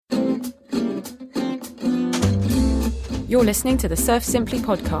You're listening to the Surf Simply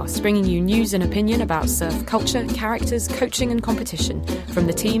podcast, bringing you news and opinion about surf culture, characters, coaching and competition from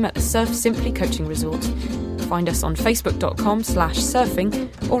the team at the Surf Simply Coaching Resort. Find us on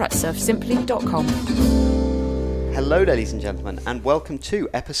facebook.com/surfing or at surfsimply.com. Hello ladies and gentlemen, and welcome to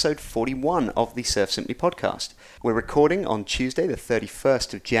episode 41 of the Surf Simply podcast. We're recording on Tuesday the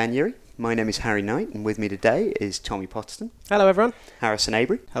 31st of January. My name is Harry Knight, and with me today is Tommy Potterston. Hello everyone. Harrison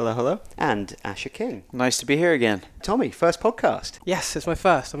Avery. Hello, hello. And Asher King. Nice to be here again. Tommy, first podcast. Yes, it's my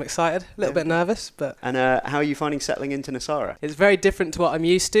first. I'm excited, a little bit nervous, but... And how are you finding settling into Nosara? It's very different to what I'm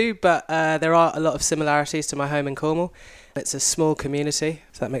used to, but there are a lot of similarities to my home in Cornwall. It's a small community,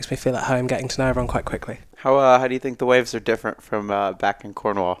 so that makes me feel at home, getting to know everyone quite quickly. How do you think the waves are different from back in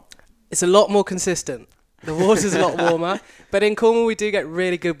Cornwall? It's a lot more consistent. The water's a lot warmer, but in Cornwall we do get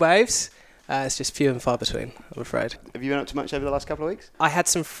really good waves. It's just few and far between, I'm afraid. Have you been up to much over the last couple of weeks? I had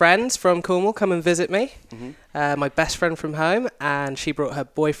some friends from Cornwall come and visit me. My best friend from home, and she brought her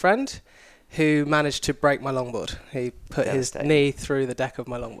boyfriend, who managed to break my longboard. He put his knee through the deck of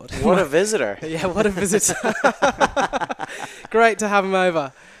my longboard. What a visitor. Yeah, what a visitor. Great to have him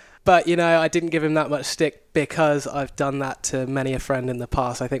over. But, you know, I didn't give him that much stick because I've done that to many a friend in the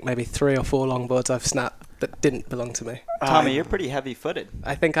past. I think maybe 3 or 4 longboards I've snapped that didn't belong to me. Tommy, you're pretty heavy-footed.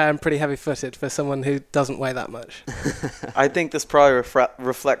 I think I am pretty heavy-footed for someone who doesn't weigh that much. I think this probably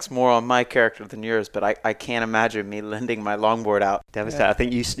reflects more on my character than yours, but I can't imagine me lending my longboard out. Devastating. Yeah. I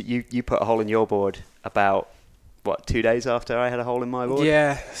think you put a hole in your board about, 2 days after I had a hole in my board?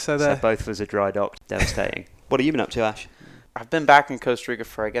 Yeah. So both of us are dry docked. Devastating. What have you been up to, Ash? I've been back in Costa Rica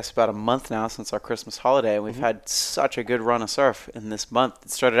for, I guess, about a month now since our Christmas holiday, and we've had such a good run of surf in this month.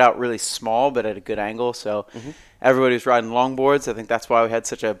 It started out really small, but at a good angle, so everybody was riding longboards. I think that's why we had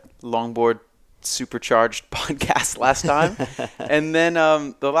such a longboard supercharged podcast last time. And then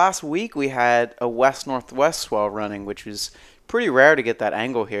the last week we had a west-northwest swell running, which was pretty rare to get that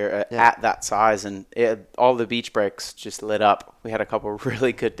angle here at that size, and all the beach breaks just lit up. We had a couple of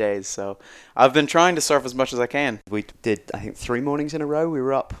really good days, so I've been trying to surf as much as I can. We did, I think, 3 mornings in a row. We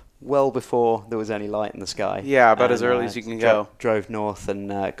were up well before there was any light in the sky. Yeah, about as early as you can go. Drove north and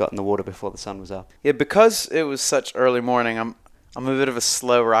got in the water before the sun was up. Yeah, because it was such early morning, I'm a bit of a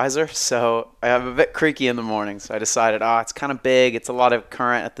slow riser, so I'm a bit creaky in the morning. So I decided, it's kind of big. It's a lot of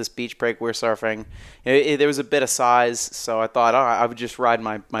current at this beach break we're surfing. There was a bit of size, so I thought, I would just ride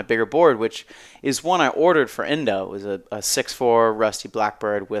my bigger board, which is one I ordered for Indo. It was a 6'4" Rusty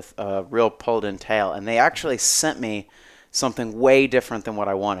Blackbird with a real pulled-in tail, and they actually sent me something way different than what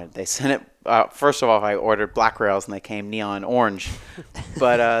I wanted. They sent it, first of all, I ordered black rails and they came neon orange.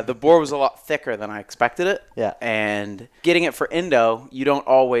 But the board was a lot thicker than I expected it. Yeah. And getting it for Indo, you don't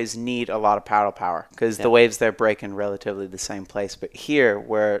always need a lot of paddle power because the waves there break in relatively the same place. But here,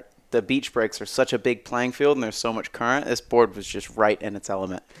 where the beach breaks are such a big playing field and there's so much current, this board was just right in its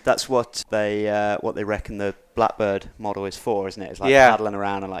element. That's what they reckon the Blackbird model is for, isn't it? It's like paddling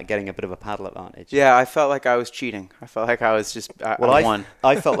around and like getting a bit of a paddle advantage. Yeah, I felt like I was cheating. I felt like I was just I won.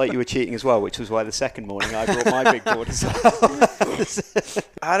 I felt like you were cheating as well, which was why the second morning I brought my big board as well.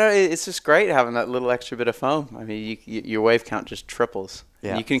 It's just great having that little extra bit of foam. I mean, your wave count just triples.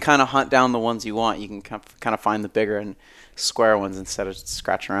 Yeah. You can kind of hunt down the ones you want. You can kind of find the bigger and square ones instead of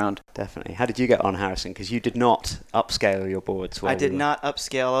scratching around. Definitely. How did you get on, Harrison? Because you did not upscale your boards. I did not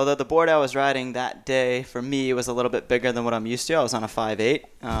upscale, although the board I was riding that day, for me, was a little bit bigger than what I'm used to. I was on a 5'8",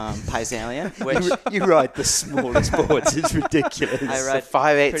 Paisalian. Which you ride the smallest boards. It's ridiculous. I ride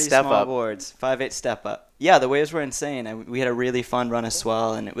 5'8" step small up boards. 5'8" step up. Yeah, the waves were insane. We had a really fun run of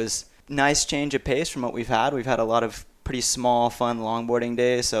swell, and it was nice change of pace from what we've had. We've had a lot of pretty small, fun longboarding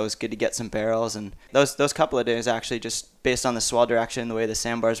days, so it was good to get some barrels. And those couple of days, actually, just based on the swell direction, the way the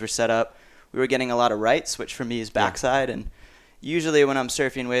sandbars were set up, we were getting a lot of rights, which for me is backside. Yeah. And usually when I'm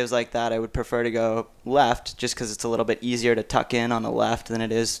surfing waves like that, I would prefer to go left, just because it's a little bit easier to tuck in on the left than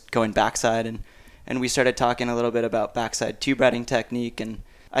it is going backside. And we started talking a little bit about backside tube riding technique, and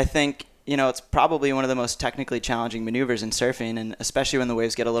I think, it's probably one of the most technically challenging maneuvers in surfing, and especially when the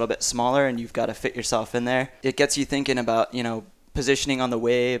waves get a little bit smaller and you've got to fit yourself in there. It gets you thinking about, positioning on the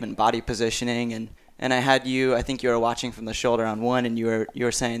wave and body positioning. And I think you were watching from the shoulder on one, and you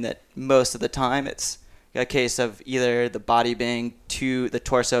were saying that most of the time it's a case of either the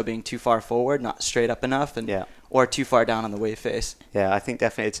torso being too far forward, not straight up enough, or too far down on the wave face. Yeah, I think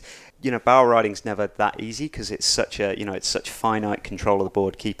definitely it's, barrel riding's never that easy because it's such finite control of the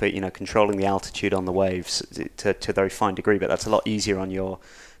board, controlling the altitude on the waves to a very fine degree, but that's a lot easier on your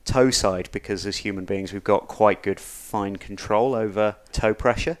toe side because as human beings we've got quite good fine control over toe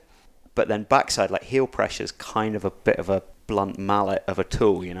pressure. But then backside, like heel pressure is kind of a bit of a blunt mallet of a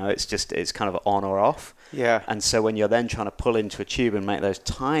tool, it's kind of on or off. Yeah. And so when you're then trying to pull into a tube and make those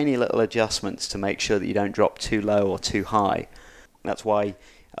tiny little adjustments to make sure that you don't drop too low or too high, that's why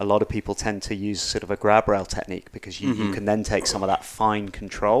a lot of people tend to use sort of a grab rail technique, because you can then take some of that fine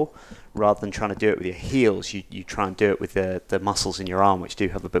control rather than trying to do it with your heels. You try and do it with the muscles in your arm, which do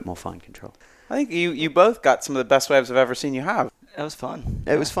have a bit more fine control. I think you both got some of the best waves I've ever seen you have. It was fun.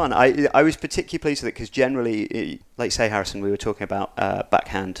 It was fun. I was particularly pleased with it because generally, like say, Harrison, we were talking about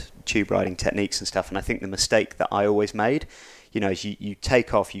backhand tube riding techniques and stuff, and I think the mistake that I always made, is you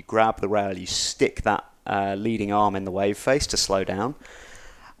take off, you grab the rail, you stick that leading arm in the wave face to slow down,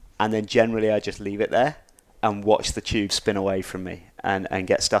 and then generally I just leave it there and watch the tube spin away from me and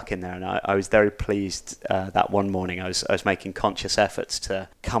get stuck in there. And I was very pleased that one morning I was making conscious efforts to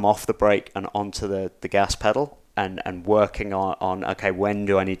come off the brake and onto the gas pedal and working on okay, when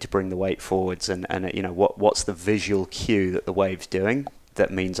do I need to bring the weight forwards, and what's the visual cue that the wave's doing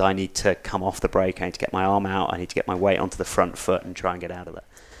that means I need to come off the brake, I need to get my arm out, I need to get my weight onto the front foot and try and get out of there.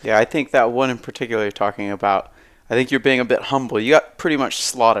 Yeah, I think that one in particular you're talking about, I think you're being a bit humble. You got pretty much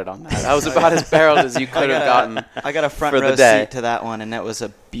slaughtered on that. That was about as barreled as you could have gotten. I got a front for row the day. seat to that one, and that was a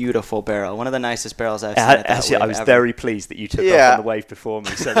beautiful barrel. One of the nicest barrels I've seen at that Actually, wave I was ever. very pleased that you took off on the wave before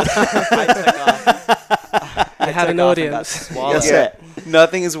me. So I had took an off and got audience. swallowed. Yeah.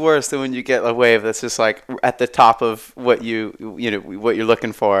 Nothing is worse than when you get a wave that's just like at the top of what you're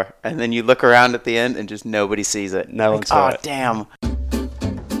looking for, and then you look around at the end and just nobody sees it. No one saw it. Damn.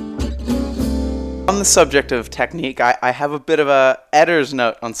 On the subject of technique, I have a bit of a editor's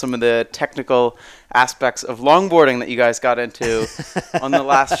note on some of the technical aspects of longboarding that you guys got into on the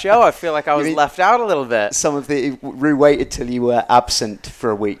last show. I feel like I was left out a little bit. Some of Rue waited till you were absent for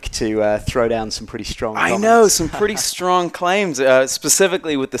a week to throw down some pretty strong comments. I know, some pretty strong claims,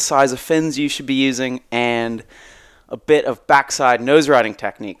 specifically with the size of fins you should be using and a bit of backside nose riding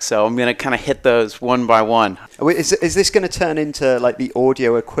technique. So I'm going to kind of hit those one by one. Is this going to turn into like the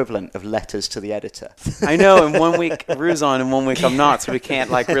audio equivalent of letters to the editor? I know, in 1 week Rue's on and 1 week I'm not, so we can't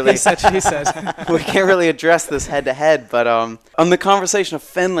really He said, she said. we can't really address this head to head. But on the conversation of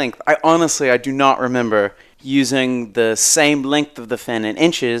fin length, I do not remember using the same length of the fin in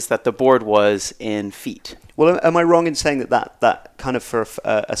inches that the board was in feet. Well, am I wrong in saying that kind of for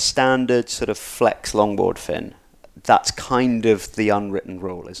a standard sort of flex longboard fin, that's kind of the unwritten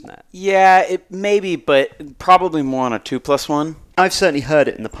rule, isn't it? Yeah, it may be, but probably more on a 2+1. I've certainly heard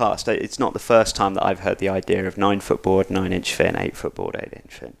it in the past. It's not the first time that I've heard the idea of 9-foot board, 9-inch fin, 8-foot board,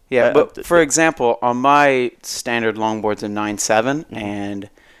 8-inch fin. Yeah, but for example, on my standard longboard's a 9.7, and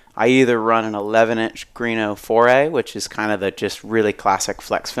I either run an 11-inch Greeno 4A, which is kind of the just really classic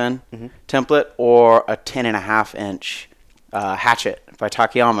flex fin template, or a 10.5-inch Hatchet by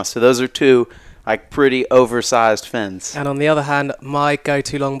Takayama. So those are two like pretty oversized fins. And on the other hand, my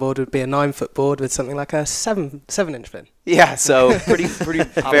go-to longboard would be a 9-foot board with something like a 7-inch fin. Yeah, so pretty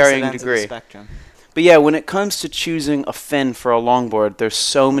varying ends of the degree. spectrum. But yeah, when it comes to choosing a fin for a longboard, there's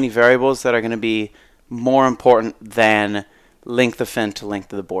so many variables that are going to be more important than length of fin to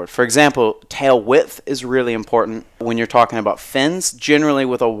length of the board. For example, tail width is really important when you're talking about fins. Generally,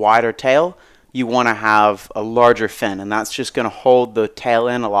 with a wider tail, you want to have a larger fin, and that's just going to hold the tail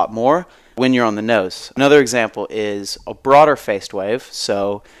in a lot more when you're on the nose. Another example is a broader faced wave.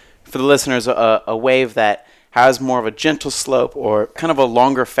 So for the listeners, a wave that has more of a gentle slope or kind of a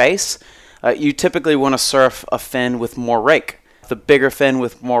longer face, you typically want to surf a fin with more rake. The bigger fin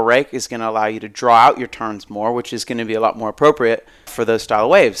with more rake is going to allow you to draw out your turns more, which is going to be a lot more appropriate for those style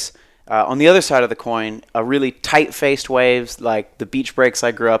of waves. On the other side of the coin, a really tight-faced waves like the beach breaks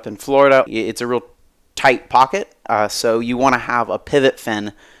I grew up in Florida, it's a real tight pocket, so you want to have a pivot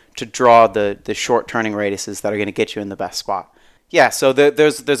fin to draw the short turning radiuses that are going to get you in the best spot. Yeah, so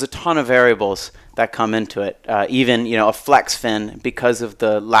there's a ton of variables that come into it. Even a flex fin, because of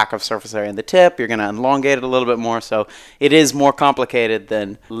the lack of surface area in the tip, you're going to elongate it a little bit more. So it is more complicated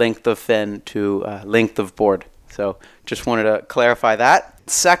than length of fin to length of board. So just wanted to clarify that.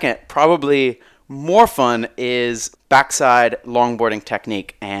 Second, probably more fun is backside longboarding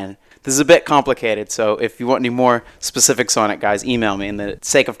technique, and this is a bit complicated, so if you want any more specifics on it, guys, email me. In the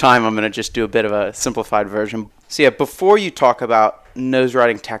sake of time, I'm going to just do a bit of a simplified version. So yeah, before you talk about nose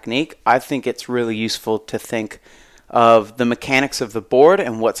riding technique, I think it's really useful to think of the mechanics of the board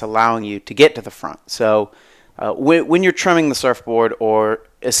and what's allowing you to get to the front. So when you're trimming the surfboard, or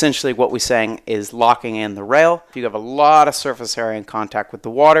essentially what we're saying is locking in the rail, if you have a lot of surface area in contact with the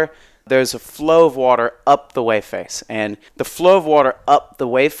water, there's a flow of water up the wave face. And the flow of water up the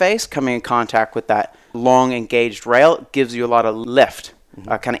wave face coming in contact with that long engaged rail gives you a lot of lift.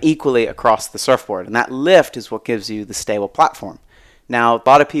 kind of equally across the surfboard. And that lift is what gives you the stable platform. Now, a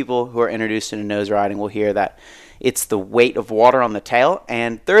lot of people who are introduced into nose riding will hear that it's the weight of water on the tail,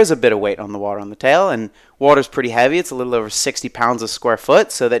 and there is a bit of weight on the water on the tail, and water's pretty heavy. It's a little over 60 pounds a square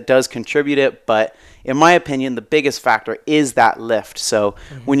foot, so that does contribute it, but in my opinion, the biggest factor is that lift. So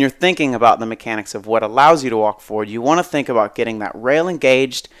when you're thinking about the mechanics of what allows you to walk forward, you want to think about getting that rail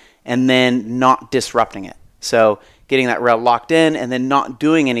engaged and then not disrupting it. So getting that rail locked in and then not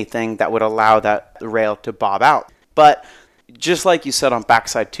doing anything that would allow the rail to bob out. But just like you said on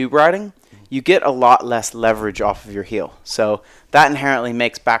backside tube riding, you get a lot less leverage off of your heel. So that inherently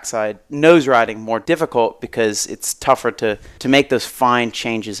makes backside nose riding more difficult because it's tougher to make those fine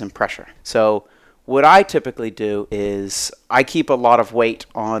changes in pressure. So what I typically do is I keep a lot of weight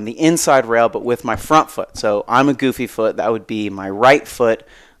on the inside rail, but with my front foot. So I'm a goofy foot. That would be my right foot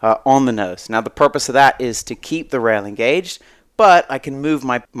on the nose. Now, the purpose of that is to keep the rail engaged, but I can move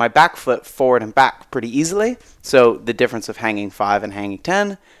my back foot forward and back pretty easily. So the difference of hanging 5 and hanging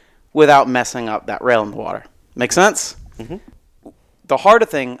 10 without messing up that rail in the water. Make sense? Mm-hmm. The harder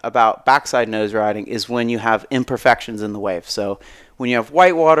thing about backside nose riding is when you have imperfections in the wave. So when you have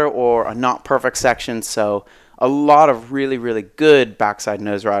white water or a not perfect section, so a lot of really, really good backside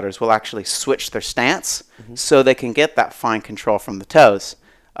nose riders will actually switch their stance so they can get that fine control from the toes.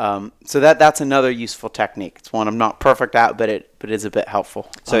 So that's another useful technique. It's one I'm not perfect at, but it is a bit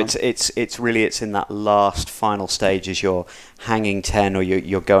helpful. So it's really in that last final stage as you're hanging 10 or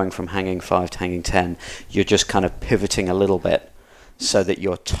you're going from hanging 5 to hanging 10. You're just kind of pivoting a little bit so that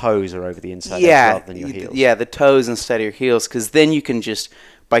your toes are over the inside edge rather than your heels. Yeah, the toes instead of your heels, because then you can just,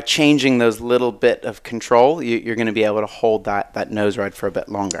 by changing those little bit of control, you're going to be able to hold that nose ride for a bit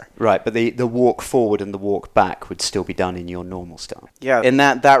longer. Right, but the walk forward and the walk back would still be done in your normal style. Yeah, and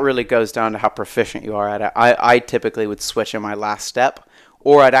that really goes down to how proficient you are at it. I typically would switch in my last step,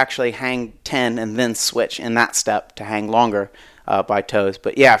 or I'd actually hang 10 and then switch in that step to hang longer by toes.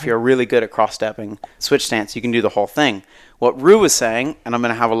 But yeah, if you're really good at cross-stepping switch stance, you can do the whole thing. What Rue was saying, and I'm going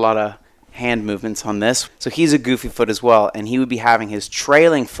to have a lot of hand movements on this. So he's a goofy foot as well, and he would be having his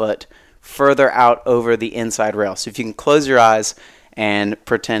trailing foot further out over the inside rail. So if you can close your eyes and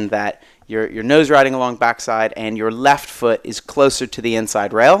pretend that you're nose riding along backside and your left foot is closer to the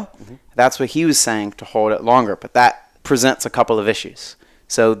inside rail, that's what he was saying to hold it longer. But that presents a couple of issues.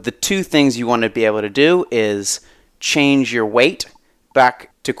 So the two things you want to be able to do is change your weight back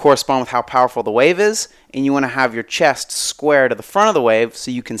to correspond with how powerful the wave is, and you want to have your chest square to the front of the wave so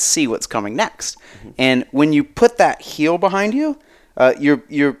you can see what's coming next. And when you put that heel behind you,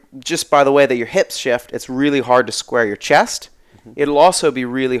 you're just by the way that your hips shift, it's really hard to square your chest. It'll also be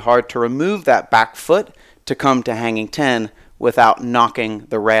really hard to remove that back foot to come to hanging 10 without knocking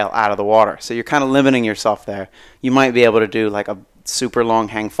the rail out of the water. So you're kind of limiting yourself there. You might be able to do like a super long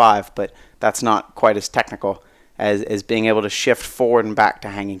hang 5, but that's not quite as technical as being able to shift forward and back to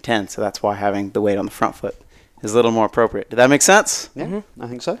hanging 10. So that's why having the weight on the front foot is a little more appropriate. Did that make sense? Yeah, I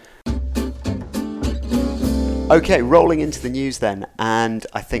think so. Okay, rolling into the news then, and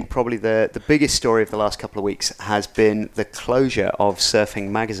I think probably the biggest story of the last couple of weeks has been the closure of Surfing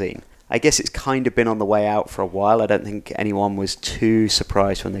Magazine. I guess it's kind of been on the way out for a while. I don't think anyone was too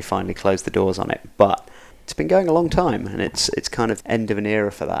surprised when they finally closed the doors on it, but it's been going a long time, and it's kind of end of an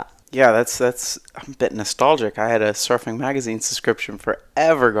era for that. Yeah, that's a bit nostalgic. I had a Surfing Magazine subscription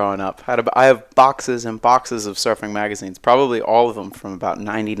forever growing up. I have boxes and boxes of Surfing Magazines, probably all of them from about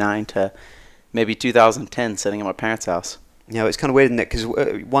 99 to maybe 2010 sitting at my parents' house. You know, it's kind of weird, isn't it? Because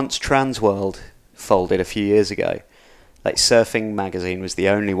once Transworld folded a few years ago, like Surfing Magazine was the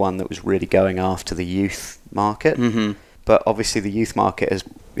only one that was really going after the youth market. Mm-hmm. But obviously the youth market is,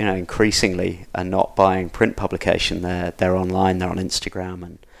 increasingly are not buying print publication. They're online, they're on Instagram,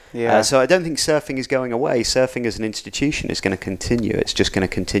 and so I don't think surfing is going away. Surfing as an institution is going to continue. It's just going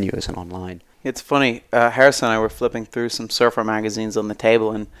to continue as an online. It's funny. Harrison and I were flipping through some surfer magazines on the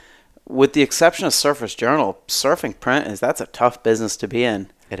table, and with the exception of Surfer's Journal, surfing print that's a tough business to be in.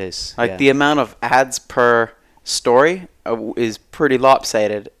 It is. Like the amount of ads per story is pretty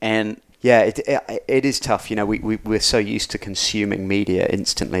lopsided, and yeah, it is tough. We're so used to consuming media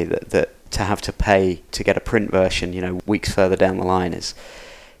instantly that to have to pay to get a print version, weeks further down the line it's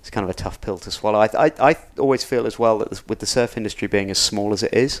kind of a tough pill to swallow. I always feel as well that with the surf industry being as small as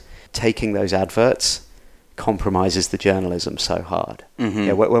it is, taking those adverts compromises the journalism so hard. Mm-hmm.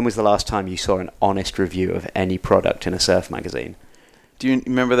 Yeah, when was the last time you saw an honest review of any product in a surf magazine? Do you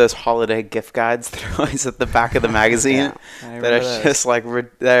remember those holiday gift guides that are always at the back of the magazine? Yeah, that are just like,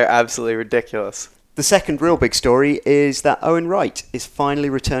 they're absolutely ridiculous. The second real big story is that Owen Wright is finally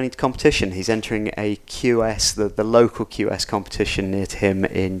returning to competition. He's entering a QS, the local QS competition near to him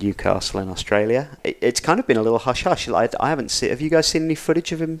in Newcastle in Australia. It's kind of been a little hush-hush. I haven't seen... Have you guys seen any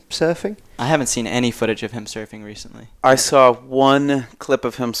footage of him surfing? I haven't seen any footage of him surfing recently. I saw one clip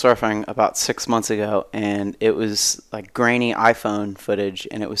of him surfing about 6 months ago, and it was like grainy iPhone footage,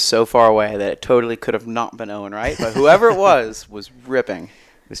 and it was so far away that it totally could have not been Owen Wright, but whoever it was ripping.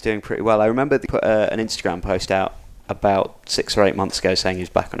 Was doing pretty well. I remember they put an Instagram post out about 6 or 8 months ago saying he was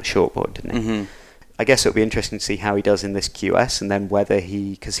back on a shortboard, didn't he? Mm-hmm. I guess it'll be interesting to see how he does in this QS, and then whether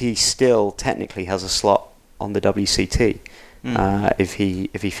because he still technically has a slot on the WCT, if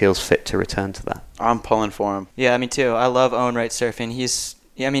he feels fit to return to that. I'm pulling for him. Yeah, me too. I love Owen Wright surfing.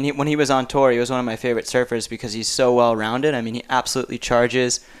 When he was on tour, he was one of my favorite surfers because he's so well-rounded. I mean, he absolutely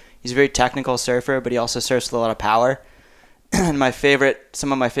charges. He's a very technical surfer, but he also surfs with a lot of power. And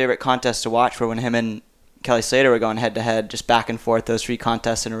some of my favorite contests to watch were when him and Kelly Slater were going head-to-head, just back and forth, those 3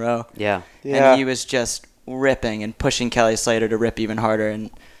 contests in a row. Yeah. And he was just ripping and pushing Kelly Slater to rip even harder.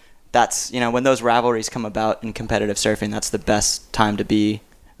 And that's, when those rivalries come about in competitive surfing, that's the best time to be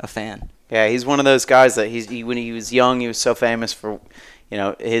a fan. Yeah, he's one of those guys that when he was young, he was so famous for,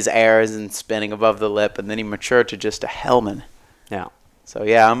 his airs and spinning above the lip, and then he matured to just a hellman. Yeah. So,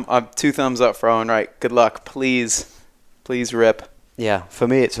 yeah, I'm 2 thumbs up for Owen Wright. Good luck. Please rip. Yeah, for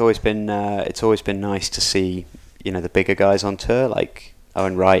me, it's always been nice to see the bigger guys on tour like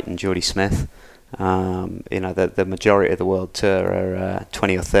Owen Wright and Geordie Smith. The majority of the world tour are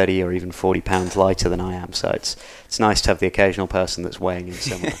 20 or 30 or even 40 pounds lighter than I am. So it's nice to have the occasional person that's weighing in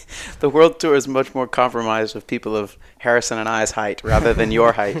similar. The world tour is much more compromised with people of Harrison and I's height rather than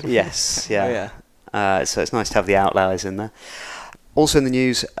your height. Yes, yeah. Oh, yeah. So it's nice to have the outliers in there. Also in the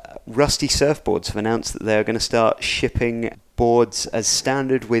news, Rusty Surfboards have announced that they're going to start shipping boards as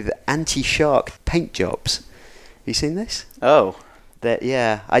standard with anti-shark paint jobs. Have you seen this? Oh.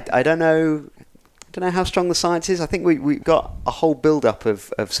 Yeah. I don't know how strong the science is. I think we got a whole build-up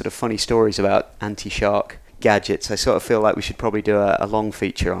of sort of funny stories about anti-shark gadgets. I sort of feel like we should probably do a long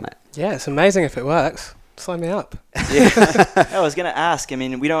feature on it. Yeah, it's amazing if it works. Sign me up. I was going to ask,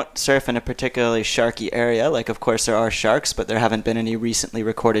 we don't surf in a particularly sharky area. Like, of course, there are sharks, but there haven't been any recently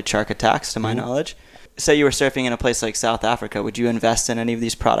recorded shark attacks, to my knowledge. Say you were surfing in a place like South Africa. Would you invest in any of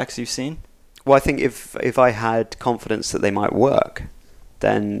these products you've seen? Well, I think if I had confidence that they might work,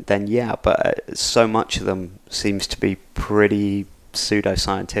 then yeah. But so much of them seems to be pretty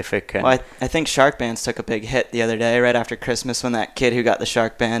pseudoscientific. And well, I think shark bands took a big hit the other day, right after Christmas, when that kid who got the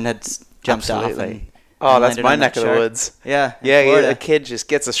shark band had jumped off. Oh, that's my neck of the woods. Yeah. Yeah, a kid just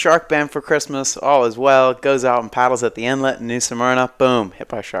gets a shark band for Christmas, all is well, goes out and paddles at the inlet in New Smyrna, boom, hit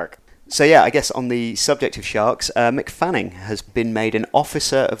by a shark. So yeah, I guess on the subject of sharks, Mick Fanning has been made an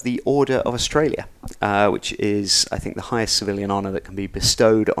Officer of the Order of Australia, which is, I think, the highest civilian honour that can be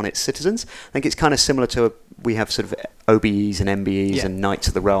bestowed on its citizens. I think it's kind of similar to we have sort of OBEs and MBEs and Knights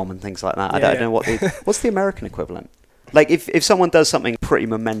of the Realm and things like that. I don't know what's the American equivalent. Like if someone does something pretty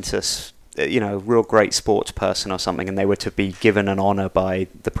momentous, real great sports person or something, and they were to be given an honour by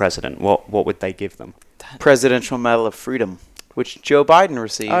the president, what would they give them? Presidential Medal of Freedom, which Joe Biden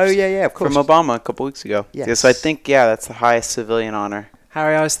received. Oh, yeah, of course. From Obama a couple weeks ago. Yes. So I think, that's the highest civilian honor.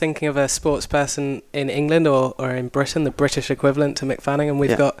 Harry, I was thinking of a sports person in England or in Britain, the British equivalent to Mick Fanning, and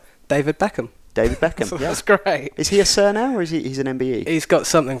we've got David Beckham. David Beckham. So that's great. Is he a Sir now, or is he's an MBE? He's got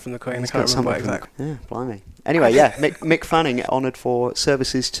something from the Queen. I can't remember exactly. Yeah, blimey. Anyway, yeah, Mick Fanning honoured for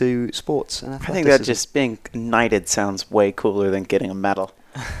services to sports and athleticism. I think that just being knighted sounds way cooler than getting a medal.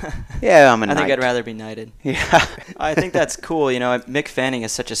 Yeah, I'm a knight. I think I'd rather be knighted. Yeah. I think that's cool. Mick Fanning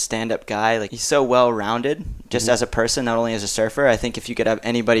is such a stand-up guy. Like, he's so well-rounded, just as a person, not only as a surfer. I think if you could have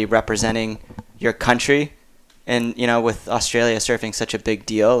anybody representing your country, and, with Australia surfing such a big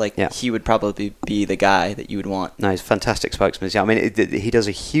deal, he would probably be the guy that you would want. No, he's a fantastic spokesman. Yeah, he does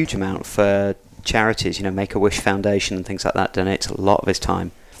a huge amount for charities, Make-A-Wish Foundation and things like that, donates a lot of his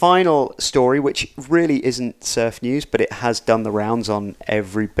time. Final story, which really isn't surf news, but it has done the rounds on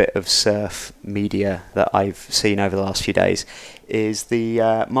every bit of surf media that I've seen over the last few days, is the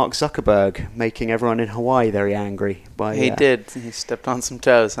Mark Zuckerberg making everyone in Hawaii very angry. He did. He stepped on some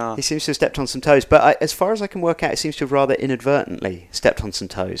toes, huh? He seems to have stepped on some toes, but as far as I can work out, it seems to have rather inadvertently stepped on some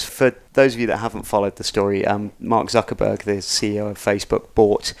toes. For those of you that haven't followed the story, Mark Zuckerberg, the CEO of Facebook,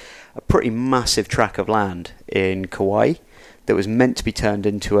 bought a pretty massive tract of land in Kauai that was meant to be turned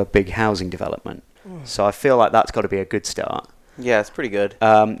into a big housing development. So I feel like that's got to be a good start. Yeah, it's pretty good.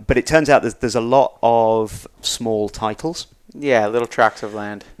 But it turns out there's a lot of small titles. Yeah, little tracts of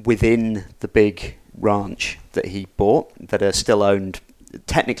land within the big ranch that he bought that are still owned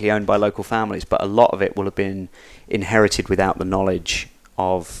technically owned by local families, but a lot of it will have been inherited without the knowledge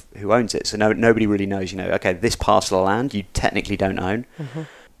of who owns it. So nobody really knows, okay, this parcel of land you technically don't own,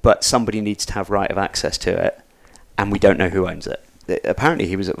 but somebody needs to have right of access to it, and we don't know who owns it. Apparently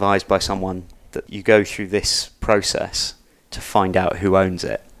he was advised by someone that you go through this process to find out who owns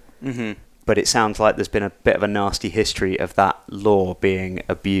it. But it sounds like there's been a bit of a nasty history of that law being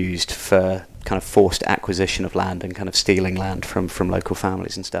abused for kind of forced acquisition of land and kind of stealing land from local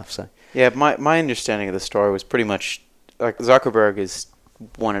families and stuff. So yeah, my understanding of the story was pretty much like Zuckerberg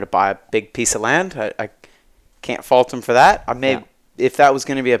wanted to buy a big piece of land. I can't fault him for that. If that was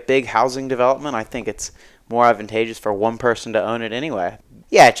going to be a big housing development, I think it's more advantageous for one person to own it anyway.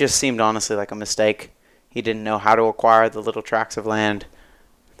 Yeah, it just seemed honestly like a mistake. He didn't know how to acquire the little tracts of land.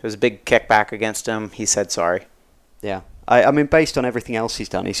 There was a big kickback against him. He said sorry. Yeah. I mean, based on everything else he's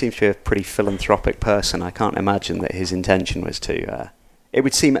done, he seems to be a pretty philanthropic person. I can't imagine that his intention was to... it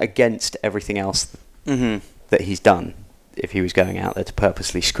would seem against everything else that he's done if he was going out there to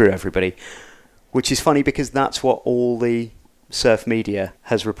purposely screw everybody. Which is funny because that's what all the surf media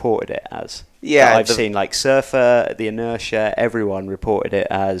has reported it as. Yeah. I've seen like Surfer, The Inertia, everyone reported it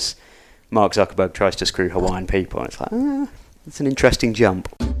as Mark Zuckerberg tries to screw Hawaiian people. And it's like, it's an interesting jump.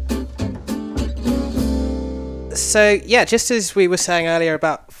 So, yeah, just as we were saying earlier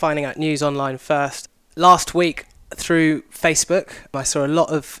about finding out news online first, last week through Facebook, I saw a lot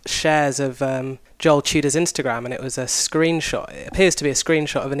of shares of Joel Tudor's Instagram, and it was a screenshot. It appears to be a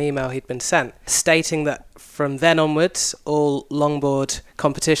screenshot of an email he'd been sent, stating that from then onwards, all longboard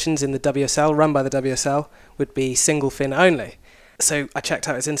competitions in the WSL, run by the WSL, would be single fin only. So I checked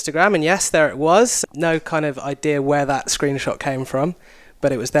out his Instagram, and yes, there it was. No kind of idea where that screenshot came from,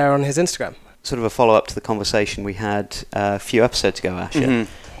 but it was there on his Instagram. Sort of a follow-up to the conversation we had a few episodes ago, Asher,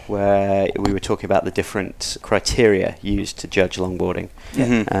 where we were talking about the different criteria used to judge longboarding.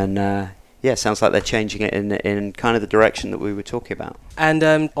 And it sounds like they're changing it in kind of the direction that we were talking about. And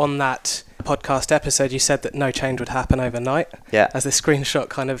on that podcast episode, you said that no change would happen overnight. Yeah. As the screenshot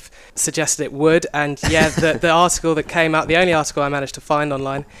kind of suggested it would. And yeah, the article that came out, the only article I managed to find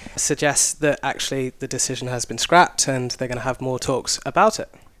online, suggests that actually the decision has been scrapped and they're going to have more talks about it.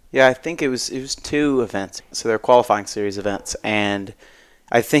 Yeah, I think it was 2 events. So they're qualifying series events, and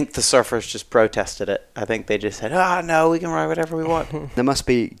I think the surfers just protested it. I think they just said, no, we can ride whatever we want. There must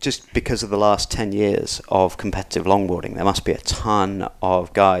be, just because of the last 10 years of competitive longboarding, there must be a ton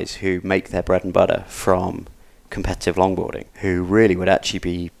of guys who make their bread and butter from competitive longboarding who really would actually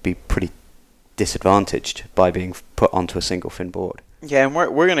be pretty disadvantaged by being put onto a single fin board. Yeah, and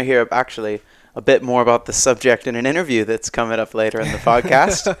we're going to hear actually a bit more about the subject in an interview that's coming up later in the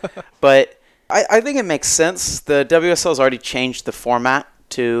podcast. But I think it makes sense. The WSL has already changed the format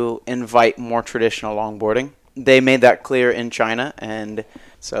to invite more traditional longboarding. They made that clear in China, and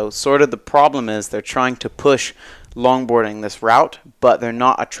so sort of the problem is they're trying to push longboarding this route, but they're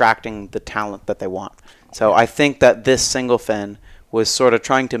not attracting the talent that they want. So I think that this single fin was sort of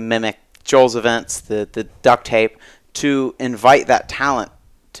trying to mimic Joel's events, the duct tape, to invite that talent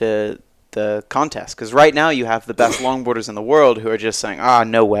to the contest. Because right now you have the best longboarders in the world who are just saying,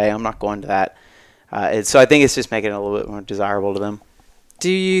 no way, I'm not going to that. So I think it's just making it a little bit more desirable to them. Do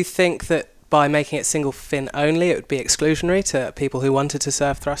you think that by making it single fin only, it would be exclusionary to people who wanted to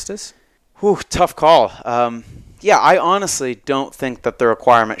surf thrusters? Tough call. Yeah, I honestly don't think that the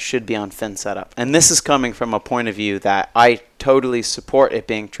requirement should be on fin setup. And this is coming from a point of view that I totally support it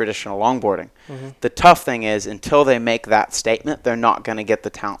being traditional longboarding. The tough thing is, until they make that statement, they're not going to get the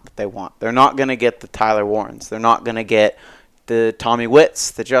talent that they want. They're not going to get the Tyler Warrens. They're not going to get the Tommy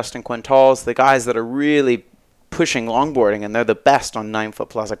Witts, the Justin Quintals, the guys that are really pushing longboarding, and they're the best on 9-foot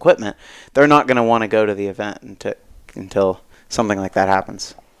plus equipment. They're not going to want to go to the event until something like that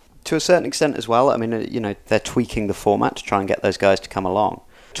happens. To a certain extent as well, I mean, they're tweaking the format to try and get those guys to come along.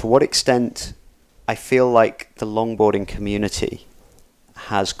 To what extent, I feel like the longboarding community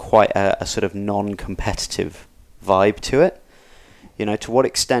has quite a sort of non-competitive vibe to it. To what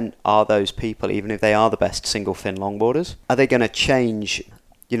extent are those people, even if they are the best single fin longboarders, are they going to change,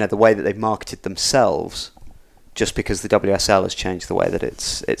 the way that they've marketed themselves just because the WSL has changed the way that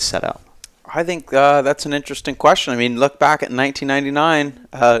it's set up? I think that's an interesting question. I mean, look back at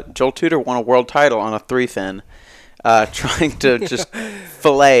 1999. Joel Tudor won a world title on a 3-fin, trying to just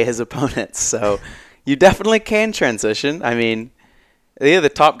fillet his opponents. So you definitely can transition. I mean,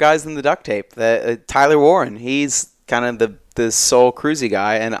 the top guys in the duct tape. Tyler Warren, he's kind of the sole cruisy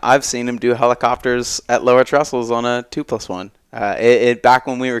guy, and I've seen him do helicopters at lower trestles on a 2+1. Back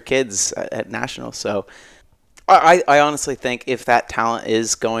when we were kids at Nationals. So I honestly think if that talent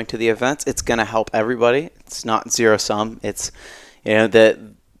is going to the events, it's going to help everybody. It's not zero sum. It's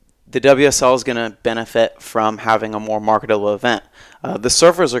The WSL is going to benefit from having a more marketable event. The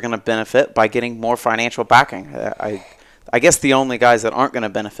surfers are going to benefit by getting more financial backing. I guess the only guys that aren't going to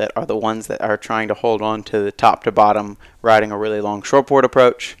benefit are the ones that are trying to hold on to the top to bottom, riding a really long shortboard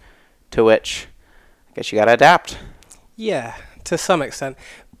approach, to which I guess you got to adapt. Yeah, to some extent.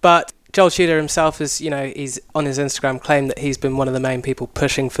 But Joel Tudor himself he's on his Instagram claimed that he's been one of the main people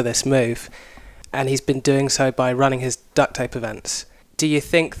pushing for this move, and he's been doing so by running his duct tape events. Do you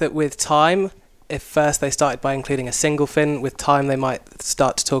think that with time, if first they started by including a single fin, with time they might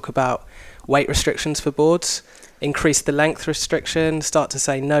start to talk about weight restrictions for boards, increase the length restriction, start to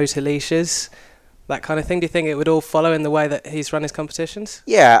say no to leashes, that kind of thing? Do you think it would all follow in the way that he's run his competitions?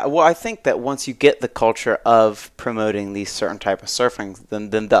 Yeah, well, I think that once you get the culture of promoting these certain type of surfing, then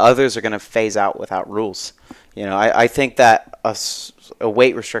the others are going to phase out without rules. I think that a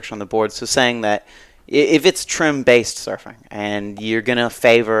weight restriction on the board, so saying that if it's trim-based surfing and you're going to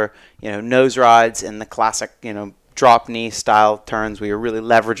favor, nose rides and the classic, drop knee style turns where you're really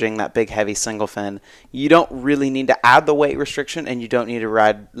leveraging that big heavy single fin, you don't really need to add the weight restriction, and you don't need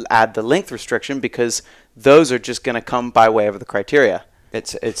to add the length restriction, because those are just going to come by way of the criteria.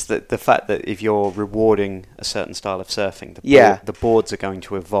 It's the fact that if you're rewarding a certain style of surfing, the boards are going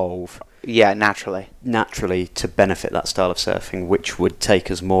to evolve. Yeah, naturally to benefit that style of surfing, which would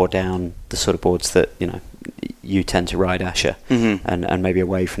take us more down the sort of boards that you tend to ride, Asher, and maybe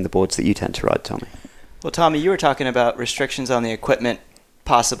away from the boards that you tend to ride, Tommy. Well, Tommy, you were talking about restrictions on the equipment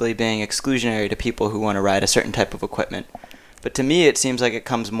possibly being exclusionary to people who want to ride a certain type of equipment. But to me, it seems like it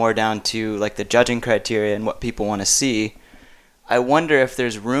comes more down to like the judging criteria and what people want to see. I wonder if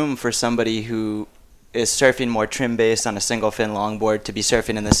there's room for somebody who is surfing more trim-based on a single fin longboard to be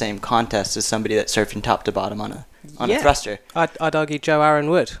surfing in the same contest as somebody that's surfing top to bottom on a thruster. I'd argue Joe Aaron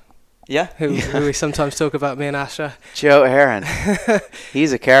would. Yeah? Who we sometimes talk about, me and Asher. Joe Aaron.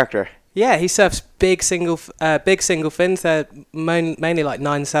 He's a character. Yeah, he surfs big single fins. They're mainly like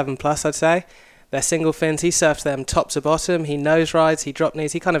 9.7 plus, I'd say. They're single fins. He surfs them top to bottom. He nose rides. He drop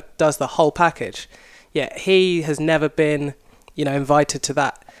knees. He kind of does the whole package. Yeah, he has never been, invited to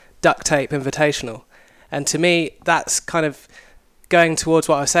that duct tape invitational. And to me, that's kind of going towards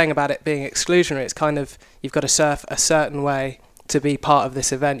what I was saying about it being exclusionary. It's kind of, you've got to surf a certain way to be part of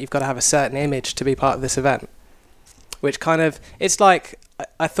this event. You've got to have a certain image to be part of this event. Which kind of, it's like,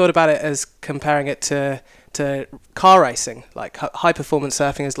 I thought about it as comparing it to car racing. Like high performance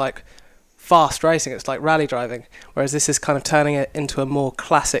surfing is like fast racing. It's like rally driving. Whereas this is kind of turning it into a more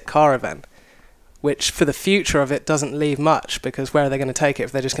classic car event, which for the future of it doesn't leave much, because where are they going to take it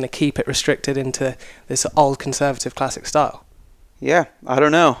if they're just going to keep it restricted into this old conservative classic style? Yeah, I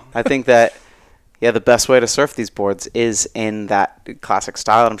don't know. I think that, the best way to surf these boards is in that classic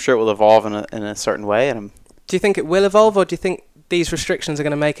style, and I'm sure it will evolve in a certain way. Do you think it will evolve, or do you think these restrictions are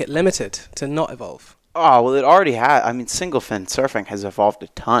going to make it limited to not evolve? Oh, well, it already has. I mean, single fin surfing has evolved a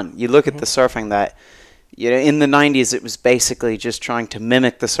ton. You look at the surfing that, in the 90s, it was basically just trying to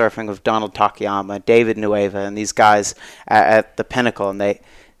mimic the surfing of Donald Takayama, David Nueva, and these guys at the pinnacle, and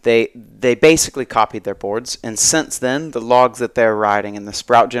they basically copied their boards. And since then, the logs that they're riding in the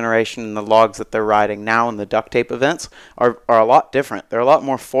Sprout generation and the logs that they're riding now in the duct tape events are a lot different. They're a lot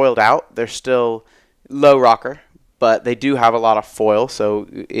more foiled out. They're still low rocker, but they do have a lot of foil, so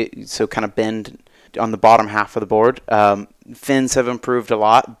kind of bend on the bottom half of the board. Fins have improved a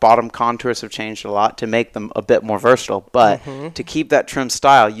lot. Bottom contours have changed a lot to make them a bit more versatile. But to keep that trim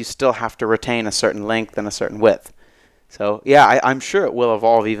style, you still have to retain a certain length and a certain width. So, yeah, I'm sure it will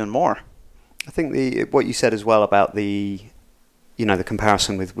evolve even more. I think what you said as well about the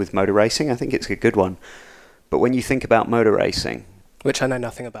comparison with motor racing, I think it's a good one. But when you think about motor racing, which I know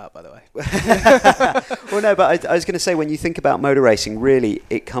nothing about, by the way. Well, no, but I was going to say, when you think about motor racing, really,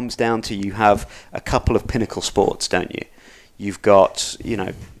 it comes down to, you have a couple of pinnacle sports, don't you? You've got,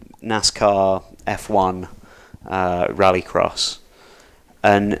 NASCAR, F1, Rallycross,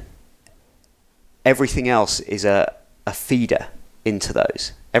 and everything else is a feeder into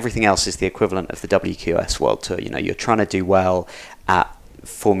those. Everything else is the equivalent of the WQS World Tour. You're trying to do well at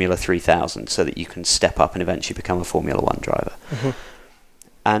Formula 3000 so that you can step up and eventually become a Formula 1 driver.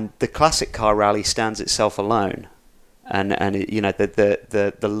 And the classic car rally stands itself alone, and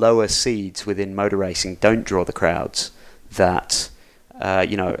the lower seeds within motor racing don't draw the crowds that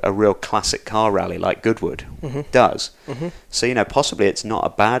a real classic car rally like Goodwood does. So possibly it's not a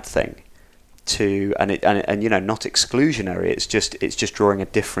bad thing to and not exclusionary. It's just drawing a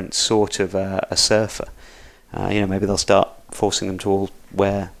different sort of a surfer. Maybe they'll start forcing them to all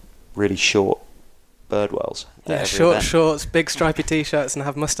wear really short birdwells. Yeah, short shorts, big stripy t-shirts, and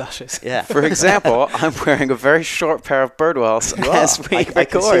have moustaches. Yeah. For example, I'm wearing a very short pair of Birdwells as we I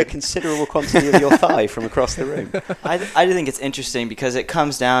can see a record. considerable quantity of your thigh from across the room. I do think it's interesting because it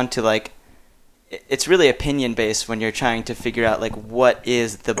comes down to like, it's really opinion based when you're trying to figure out like what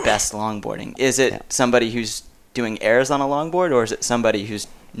is the best longboarding. Is it somebody who's doing airs on a longboard, or is it somebody who's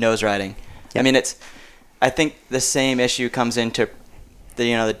nose riding? Yeah. I mean, I think the same issue comes into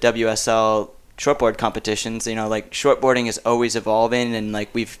the WSL shortboard competitions. Like shortboarding is always evolving, and like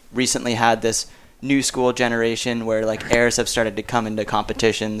we've recently had this new school generation where like airs have started to come into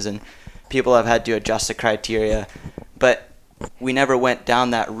competitions and people have had to adjust the criteria, but we never went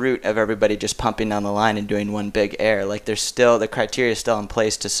down that route of everybody just pumping down the line and doing one big air. Like the criteria is still in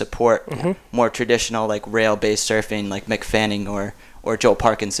place to support more traditional like rail-based surfing like Mick Fanning or Joel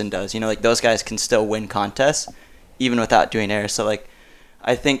Parkinson does. Like those guys can still win contests even without doing air. So like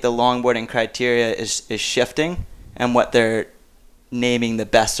I think the longboarding criteria is shifting, and what they're naming the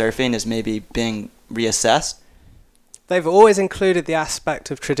best surfing is maybe being reassessed. They've always included the aspect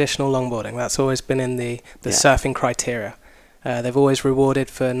of traditional longboarding. That's always been in the surfing criteria. They've always rewarded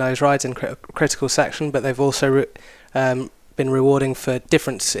for nose rides in critical section, but they've also been rewarding for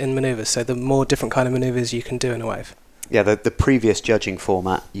difference in manoeuvres, so the more different kind of manoeuvres you can do in a wave. Yeah, the previous judging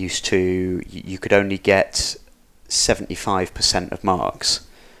format used to, you could only get 75% of marks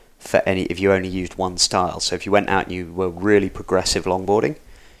for if you only used one style. So if you went out and you were really progressive longboarding,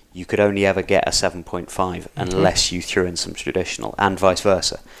 you could only ever get a 7.5 unless you threw in some traditional, and vice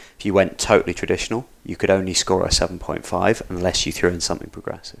versa. If you went totally traditional, you could only score a 7.5 unless you threw in something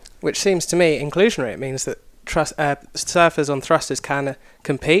progressive. Which seems to me inclusionary. It means that surfers on thrusters can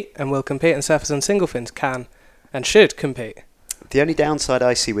compete and will compete, and surfers on single fins can and should compete. The only downside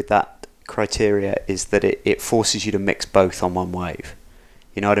I see with that criteria is that it forces you to mix both on one wave.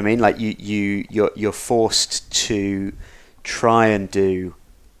 You know what I mean? Like you're forced to try and do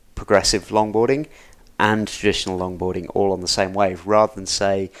progressive longboarding and traditional longboarding all on the same wave, rather than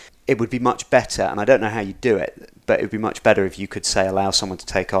say it would be much better, and I don't know how you do it, but it would be much better if you could say allow someone to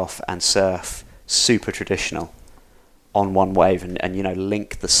take off and surf super traditional on one wave and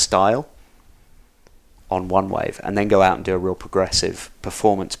link the style on one wave, and then go out and do a real progressive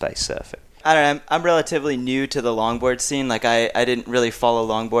performance-based surfing. I don't know, I'm relatively new to the longboard scene. Like I didn't really follow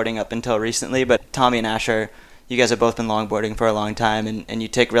longboarding up until recently, but Tommy and Asher, you guys have both been longboarding for a long time, and you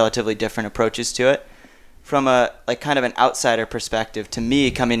take relatively different approaches to it. From a like kind of an outsider perspective, to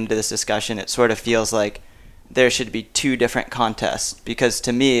me, coming into this discussion, it sort of feels like there should be two different contests, because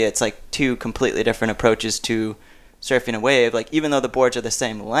to me it's like two completely different approaches to surfing a wave. Like even though the boards are the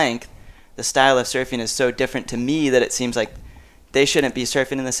same length, the style of surfing is so different to me that it seems like they shouldn't be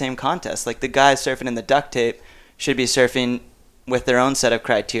surfing in the same contest. Like the guys surfing in the duct tape should be surfing with their own set of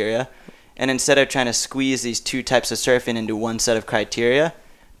criteria, and instead of trying to squeeze these two types of surfing into one set of criteria,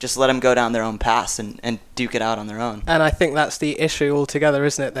 just let them go down their own paths and duke it out on their own. And I think that's the issue altogether,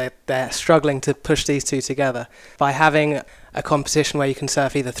 isn't it? They're struggling to push these two together. By having a competition where you can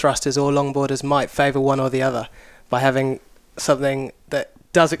surf either thrusters or longboarders might favour one or the other. By having something that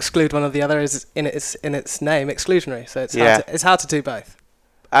does exclude one or the other is in its name exclusionary. So it's hard to do both.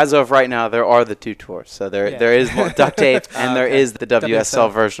 As of right now, there are the two tours. So there is duct tape and there is the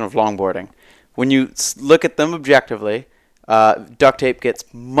WSL version of longboarding. When you look at them objectively, duct tape gets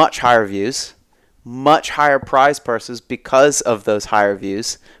much higher views, much higher prize purses because of those higher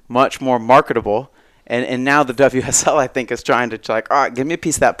views, much more marketable. And now the WSL, I think, is trying to all right, give me a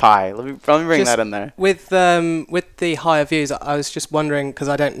piece of that pie. Let me bring that in there. With the higher views, I was just wondering, because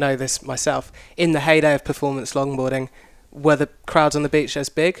I don't know this myself, in the heyday of performance longboarding, were the crowds on the beach as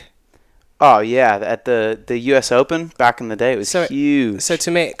big? Oh, yeah. At the US Open back in the day, it was huge. So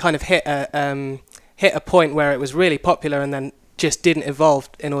to me, it kind of hit a point where it was really popular and then just didn't evolve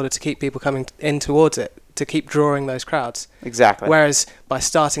in order to keep people coming in towards it, to keep drawing those crowds. Exactly. Whereas by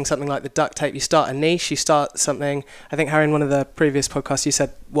starting something like the duct tape, you start a niche, you start something, I think, Harry, in one of the previous podcasts, you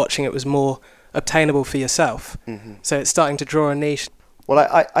said watching it was more obtainable for yourself. Mm-hmm. So it's starting to draw a niche.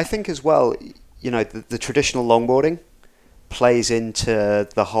 Well, I think as well, the traditional longboarding plays into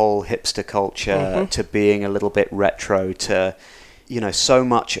the whole hipster culture, to being a little bit retro, to so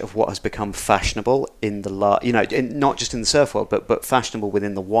much of what has become fashionable in the not just in the surf world, but fashionable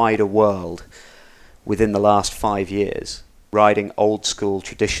within the wider world within the last 5 years. Riding old school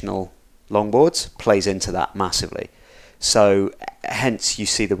traditional longboards plays into that massively. So hence you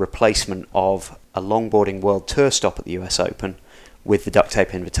see the replacement of a longboarding world tour stop at the US Open with the Duct Tape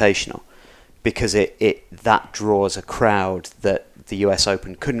Invitational, because that draws a crowd that the US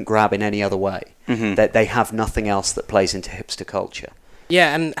Open couldn't grab in any other way. Mm-hmm. That they have nothing else that plays into hipster culture.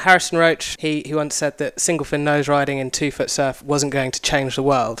 Yeah, and Harrison Roach, he once said that single fin nose riding in 2-foot surf wasn't going to change the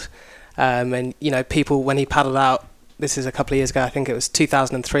world. And, you know, people, when he paddled out, this is a couple of years ago, I think it was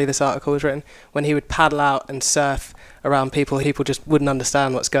 2003 this article was written, when he would paddle out and surf around people just wouldn't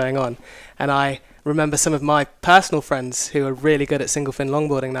understand what's going on. And I remember some of my personal friends who are really good at single fin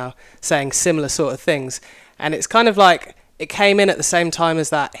longboarding now saying similar sort of things. And it's kind of like it came in at the same time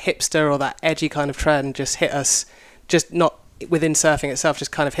as that hipster or that edgy kind of trend just hit us, just not within surfing itself,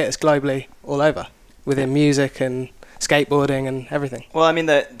 just kind of hit us globally all over, within music and skateboarding and everything. Well, I mean,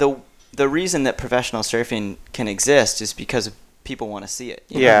 the reason that professional surfing can exist is because people want to see it.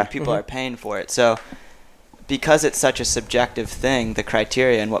 You know, people are paying for it. So because it's such a subjective thing, the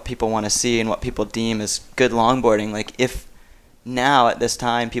criteria and what people want to see and what people deem as good longboarding, like if now at this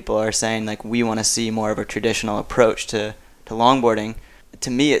time people are saying like we want to see more of a traditional approach to longboarding,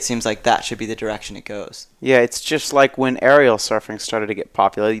 to me it seems like that should be the direction it goes. Yeah, it's just like when aerial surfing started to get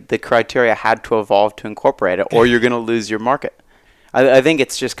popular, the criteria had to evolve to incorporate it, or you're going to lose your market. I think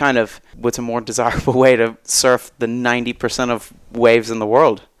it's just kind of what's a more desirable way to surf the 90% of waves in the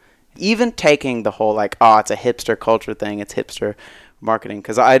world. Even taking the whole like, it's a hipster culture thing, it's hipster marketing,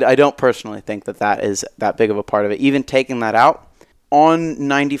 because I don't personally think that is that big of a part of it. Even taking that out, on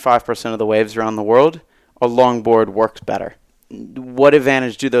 95% of the waves around the world, a longboard works better. What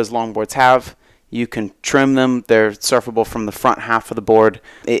advantage do those longboards have? You can trim them. They're surfable from the front half of the board.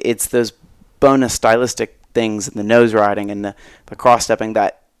 It's those bonus stylistic things, and the nose riding and the cross-stepping,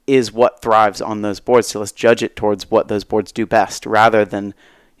 that is what thrives on those boards. So let's judge it towards what those boards do best, rather than,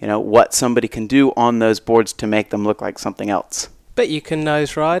 you know, what somebody can do on those boards to make them look like something else. But you can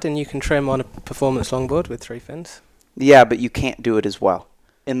nose ride and you can trim on a performance longboard with 3 fins. Yeah, but you can't do it as well.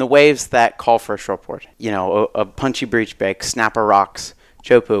 In the waves that call for a shortboard, you know, a punchy breach break, snapper rocks,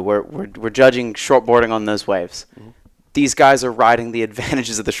 chopu, we're judging shortboarding on those waves. Mm-hmm. These guys are riding the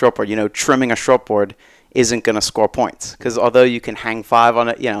advantages of the shortboard. You know, trimming a shortboard isn't going to score points, because although you can hang 5 on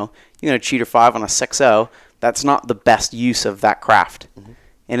it, you know, you're going to cheater 5 on a 6.0, that's not the best use of that craft. Mm-hmm.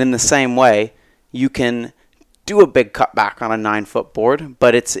 And in the same way, you can do a big cutback on a 9-foot board,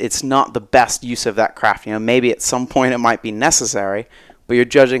 but it's not the best use of that craft. You know, maybe at some point it might be necessary, but you're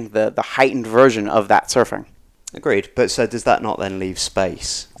judging the heightened version of that surfing. Agreed. But so does that not then leave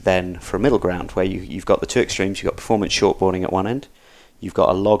space then for a middle ground, where you've got the two extremes? You've got performance shortboarding at one end, you've got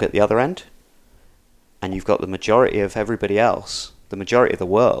a log at the other end, and you've got the majority of everybody else, the majority of the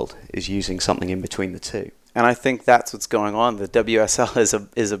world, is using something in between the two. And I think that's what's going on. The WSL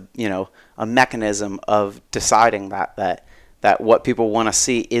is a you know, a mechanism of deciding that what people want to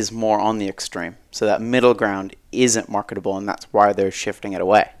see is more on the extreme. So that middle ground isn't marketable, and that's why they're shifting it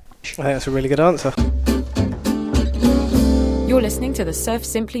away. I think that's a really good answer. You're listening to the Surf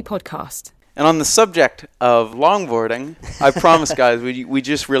Simply podcast. And on the subject of longboarding, I promise, guys, we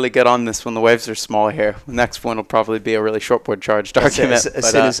just really get on this when the waves are small here. The next one will probably be a really shortboard charged argument.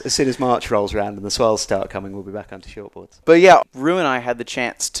 As soon as March rolls around and the swells start coming, we'll be back onto shortboards. But yeah, Rue and I had the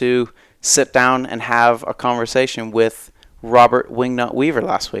chance to sit down and have a conversation with Robert Wingnut Weaver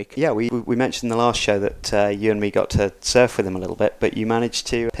last week. Yeah, we mentioned in the last show that you and me got to surf with him a little bit, but you managed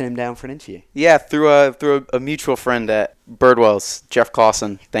to pin him down for an interview. Yeah, through a mutual friend at Birdwell's, Jeff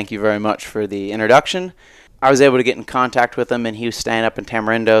Clausen. Thank you very much for the introduction. I was able to get in contact with him, and he was staying up in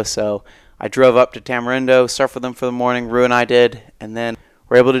Tamarindo, so I drove up to Tamarindo, surfed with him for the morning, Rue and I did, and then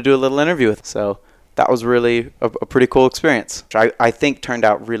we're able to do a little interview with him. So that was really a pretty cool experience, which I think turned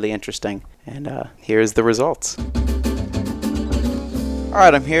out really interesting. And here's the results. All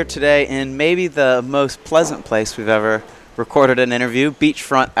right, I'm here today in maybe the most pleasant place we've ever recorded an interview,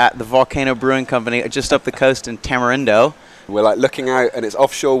 beachfront at the Volcano Brewing Company, just up the coast in Tamarindo. We're like looking out, and it's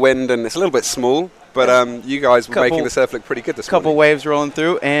offshore wind, and it's a little bit small, but you guys were making the surf look pretty good this morning. Couple waves rolling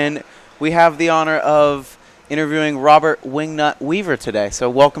through, and we have the honor of interviewing Robert Wingnut Weaver today. So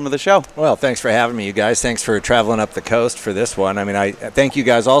welcome to the show. Well, thanks for having me, you guys. Thanks for traveling up the coast for this one. I mean, I thank you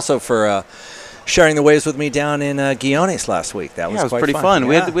guys also for sharing the waves with me down in Guiones last week. That was pretty fun.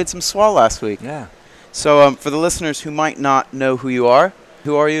 Yeah. We had some swell last week. Yeah. So for the listeners who might not know who you are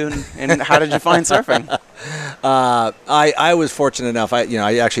you and how did you find surfing? I was fortunate enough. I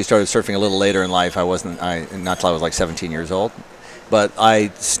actually started surfing a little later in life. Not till I was like 17 years old. But I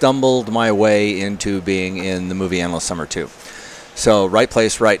stumbled my way into being in the movie Endless Summer 2. So right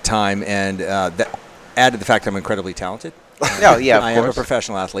place, right time, and that added the fact I'm incredibly talented. Yeah, of I course. am a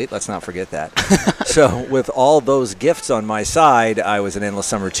professional athlete. Let's not forget that. So with all those gifts on my side, I was in Endless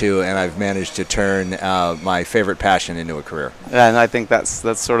Summer 2, and I've managed to turn my favorite passion into a career. And I think that's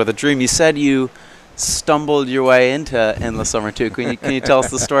sort of the dream. You said you stumbled your way into Endless Summer 2. Can you tell us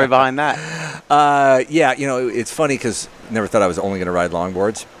the story behind that? Yeah, it's funny because never thought I was only going to ride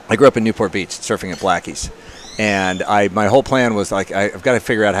longboards. I grew up in Newport Beach, surfing at Blackie's. And my whole plan was like, I've got to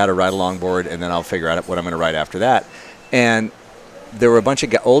figure out how to ride a longboard, and then I'll figure out what I'm going to ride after that. And there were a bunch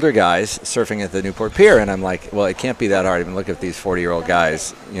of older guys surfing at the Newport Pier, and I'm like, well, it can't be that hard. I mean, look at these 40-year-old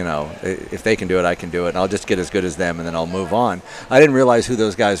guys. If they can do it, I can do it, and I'll just get as good as them, and then I'll move on. I didn't realize who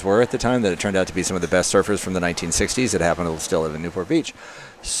those guys were at the time, that it turned out to be some of the best surfers from the 1960s that happened to still live in Newport Beach.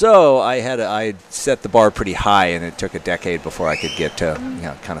 So I set the bar pretty high, and it took a decade before I could get to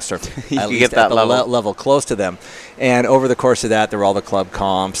kind of surf at least get that at the level close to them. And over the course of that, there were all the club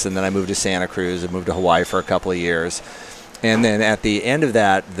comps, and then I moved to Santa Cruz and moved to Hawaii for a couple of years. And then at the end of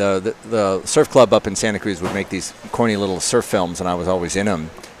that, the surf club up in Santa Cruz would make these corny little surf films, and I was always in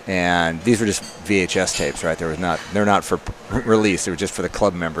them. And these were just VHS tapes, right? They're not for release; they were just for the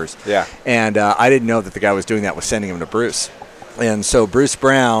club members. Yeah. And I didn't know that the guy was doing that was sending them to Bruce. And so Bruce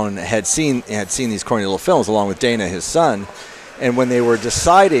Brown had seen these corny little films along with Dana, his son. And when they were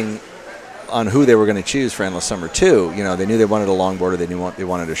deciding on who they were going to choose for Endless Summer 2, they knew they wanted a longboarder, they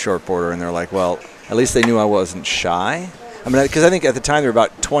wanted a shortboarder, and they're like, well, at least they knew I wasn't shy. I mean, because I think at the time there were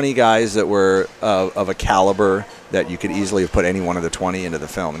about 20 guys that were of a caliber that you could easily have put any one of the 20 into the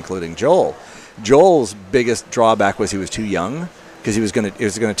film, including Joel. Joel's biggest drawback was he was too young, because it was going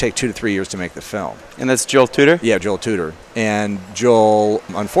to take 2 to 3 years to make the film. And that's Joel Tudor? Yeah, Joel Tudor. And Joel,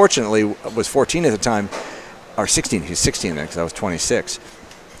 unfortunately, was 14 at the time, or 16. He was 16 then, because I was 26.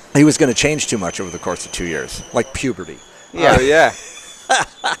 He was going to change too much over the course of 2 years, like puberty. Yeah. Yeah.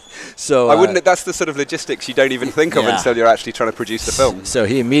 So that's the sort of logistics you don't even think of until you're actually trying to produce the film. So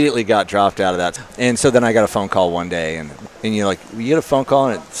he immediately got dropped out of that. And so then I got a phone call one day, and you're like, you get a phone call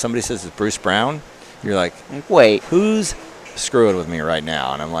and somebody says it's Bruce Brown? You're like, wait, who's screwing with me right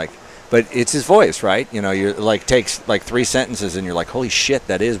now? And I'm like, but it's his voice, right? You're like, takes like 3 sentences and you're like, holy shit,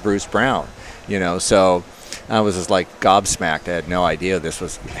 that is Bruce Brown. So I was just like gobsmacked. I had no idea this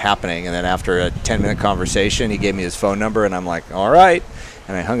was happening. And then after a 10-minute conversation, he gave me his phone number, and I'm like, all right.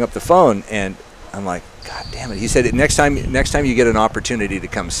 And I hung up the phone, and I'm like, God damn it. He said, next time you get an opportunity to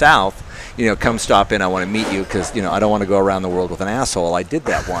come south, come stop in. I want to meet you because, I don't want to go around the world with an asshole. I did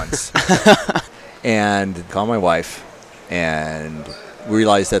that once. And called my wife and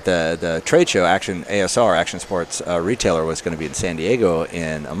realized that the trade show, ASR, Action Sports Retailer, was going to be in San Diego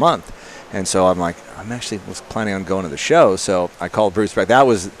in a month. And so I'm like, was planning on going to the show. So I called Bruce back. That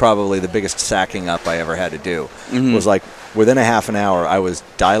was probably the biggest sacking up I ever had to do. Mm-hmm. Was like within a half an hour, I was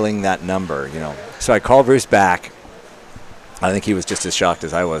dialing that number, So I called Bruce back. I think he was just as shocked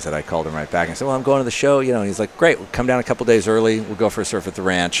as I was that I called him right back and said, well, I'm going to the show, And he's like, great, we'll come down a couple days early. We'll go for a surf at the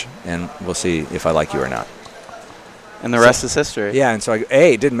ranch, and we'll see if I like you or not. And the rest is history. Yeah, and so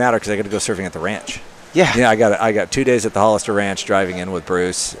it didn't matter because I got to go surfing at the ranch. Yeah, I got 2 days at the Hollister Ranch driving in with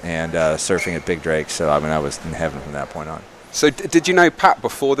Bruce and surfing at Big Drake. So, I was in heaven from that point on. So, did you know Pat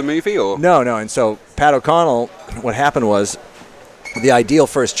before the movie? Or No. And so, Pat O'Connell, what happened was the ideal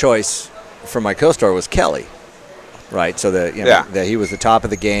first choice for my co-star was Kelly, right? So, that he was the top of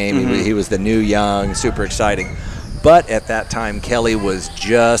the game. Mm-hmm. He was the new, young, super exciting. But at that time, Kelly was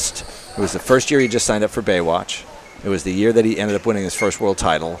it was the first year he just signed up for Baywatch. It was the year that he ended up winning his first world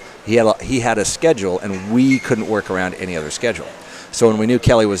title. He had a schedule, and we couldn't work around any other schedule. So when we knew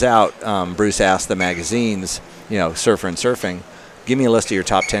Kelly was out, Bruce asked the magazines, Surfer and Surfing, give me a list of your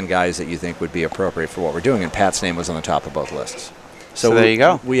top 10 guys that you think would be appropriate for what we're doing. And Pat's name was on the top of both lists. So there you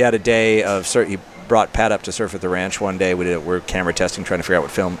go. We had a day of he brought Pat up to surf at the ranch one day. We're camera testing, trying to figure out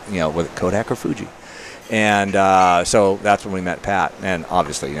what film, with Kodak or Fuji. And so that's when we met Pat. And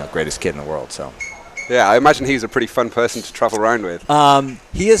obviously, greatest kid in the world, so. Yeah, I imagine he's a pretty fun person to travel around with.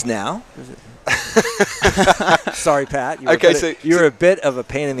 He is now. Sorry, Pat. You were a bit of a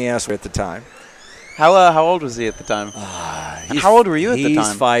pain in the ass at the time. How old was he at the time? How old were you at the time?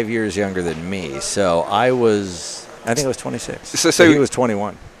 He's 5 years younger than me, so I think I was 26. So he was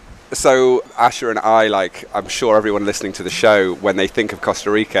 21. So Asher and I'm sure everyone listening to the show, when they think of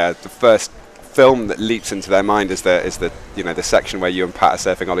Costa Rica, the first film that leaps into their mind is the section where you and Pat are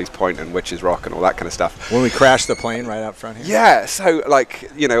surfing Ollie's Point and Witch's Rock and all that kind of stuff. When we crashed the plane right out front here. Yeah, so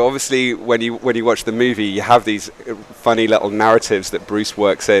obviously when you watch the movie, you have these funny little narratives that Bruce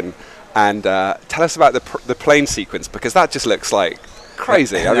works in, and tell us about the plane sequence, because that just looks like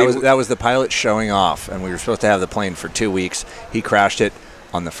crazy. That was the pilot showing off, and we were supposed to have the plane for 2 weeks. He crashed it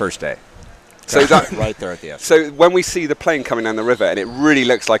on the first day. So that right there at the end. So when we see the plane coming down the river, and it really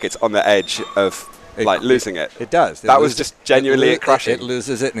looks like it's on the edge of losing it. It does. That was just genuinely crashing. It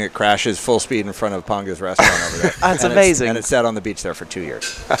loses it, and it crashes full speed in front of Ponga's restaurant over there. That's amazing. And it sat on the beach there for 2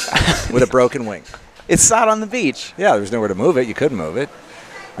 years with a broken wing. It sat on the beach. Yeah, there was nowhere to move it. You couldn't move it.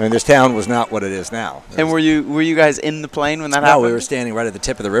 I mean, this town was not what it is now. And were you guys in the plane when that No, happened? we were standing right at the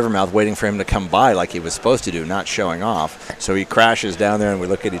tip of the river mouth waiting for him to come by like he was supposed to do, not showing off. So he crashes down there, and we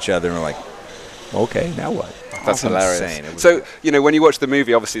look at each other, and we're like, okay, now what? That's hilarious. Insane. So, when you watch the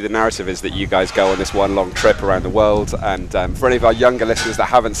movie, obviously the narrative is that you guys go on this one long trip around the world, and for any of our younger listeners that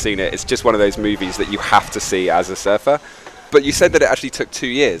haven't seen it, it's just one of those movies that you have to see as a surfer. But you said that it actually took 2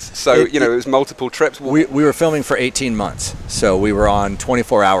 years, so it was multiple trips. We were filming for 18 months, so we were on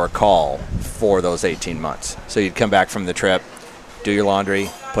 24-hour call for those 18 months. So you'd come back from the trip, do your laundry,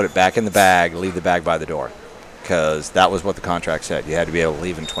 put it back in the bag, leave the bag by the door, because that was what the contract said. You had to be able to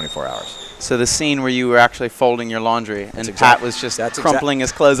leave in 24 hours. So the scene where you were actually folding your laundry and Pat was just crumpling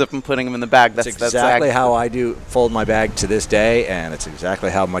his clothes up and putting them in the bag. That's exactly how I do fold my bag to this day, and it's exactly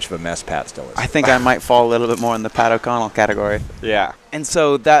how much of a mess Pat still is. I think I might fall a little bit more in the Pat O'Connell category. Yeah. And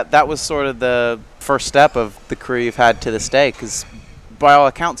so that was sort of the first step of the career you've had to this day, because by all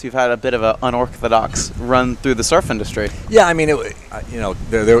accounts, you've had a bit of an unorthodox run through the surf industry. Yeah, I mean, there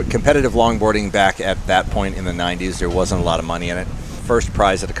were competitive longboarding back at that point in the 90s. There wasn't a lot of money in it. First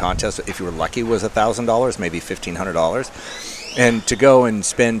prize at a contest, if you were lucky, was $1,000, maybe $1,500. And to go and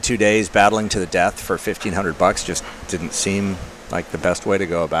spend 2 days battling to the death for $1,500 just didn't seem like the best way to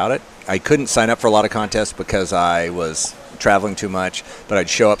go about it. I couldn't sign up for a lot of contests because I was traveling too much, but I'd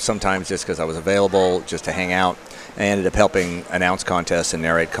show up sometimes just because I was available, just to hang out. I ended up helping announce contests and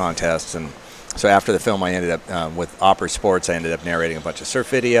narrate contests, and so after the film, I ended up with Opera Sports. I ended up narrating a bunch of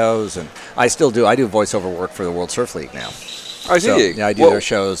surf videos, and I still do. I do voiceover work for the World Surf League now. Oh, do you? Yeah, I do their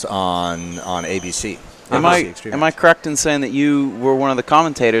shows on ABC. Am I correct in saying that you were one of the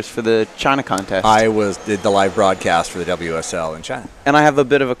commentators for the China contest? I did the live broadcast for the WSL in China. And I have a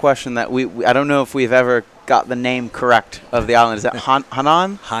bit of a question that I don't know if we've ever got the name correct of the island. Is that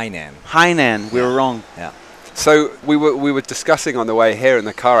Hainan? Hainan. Hainan. We were wrong. Yeah. So we were discussing on the way here in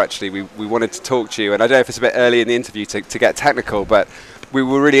the car, actually, we wanted to talk to you, and I don't know if it's a bit early in the interview to get technical, but we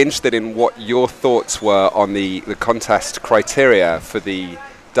were really interested in what your thoughts were on the contest criteria for the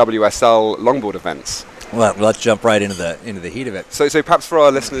WSL longboard events. Well, let's jump right into the heat of it. So perhaps for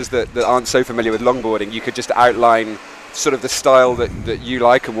our listeners that aren't so familiar with longboarding, you could just outline sort of the style that you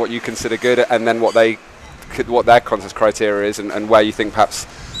like and what you consider good, and then what their contest criteria is, and where you think perhaps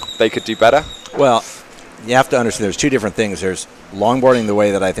they could do better. Well, you have to understand there's two different things. There's longboarding the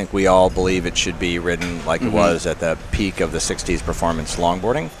way that I think we all believe it should be ridden, like it was at the peak of the 60s performance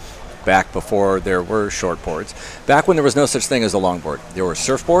longboarding, back before there were shortboards. Back when there was no such thing as a longboard. There were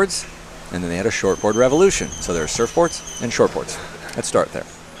surfboards, and then they had a shortboard revolution. So there are surfboards and shortboards. Let's start there.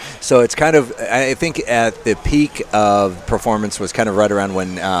 So it's kind of, I think at the peak of performance was kind of right around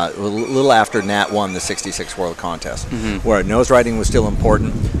when, a little after Nat won the 66 World Contest, where nose riding was still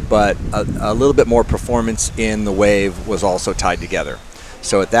important, but a little bit more performance in the wave was also tied together.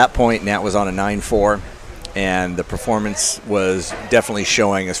 So at that point, Nat was on a 9.4, and the performance was definitely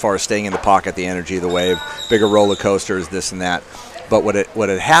showing as far as staying in the pocket, the energy of the wave, bigger roller coasters, this and that. But what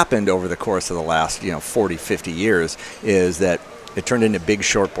had happened over the course of the last 40, 50 years is that it turned into big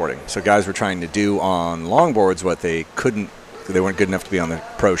shortboarding. So guys were trying to do on longboards what they couldn't, they weren't good enough to be on the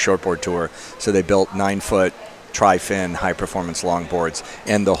pro shortboard tour. So they built 9-foot tri-fin high-performance longboards,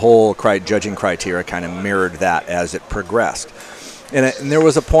 and the whole judging criteria kind of mirrored that as it progressed. And there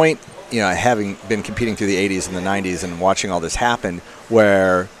was a point, having been competing through the 80s and the 90s and watching all this happen,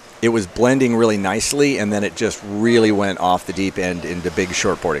 where it was blending really nicely, and then it just really went off the deep end into big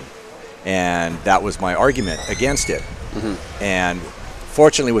shortboarding. And that was my argument against it. And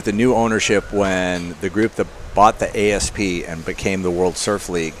fortunately, with the new ownership, when the group that bought the ASP and became the World Surf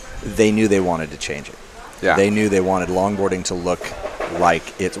League, they knew they wanted to change it. Yeah. They knew they wanted longboarding to look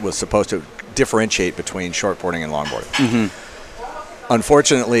like it was supposed to differentiate between shortboarding and longboarding.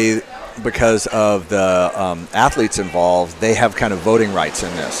 Unfortunately, because of the athletes involved, they have kind of voting rights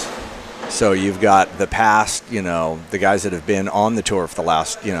in this. So you've got the past, the guys that have been on the tour for the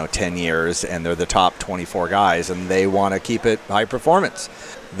last, 10 years, and they're the top 24 guys, and they want to keep it high performance.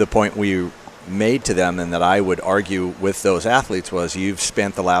 The point we made to them, and that I would argue with those athletes, was you've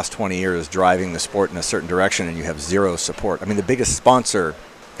spent the last 20 years driving the sport in a certain direction, and you have zero support. I mean, the biggest sponsor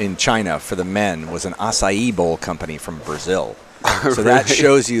in China for the men was an acai bowl company from Brazil. So that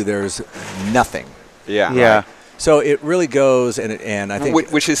shows you there's nothing. Yeah. Yeah. Right? So it really goes, and I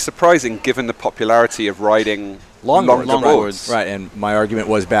think... Which is surprising given the popularity of riding longboards. Right, and my argument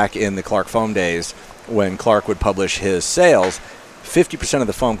was back in the Clark foam days, when Clark would publish his sales, 50% of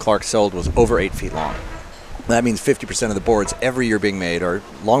the foam Clark sold was over 8 feet long. That means 50% of the boards every year being made are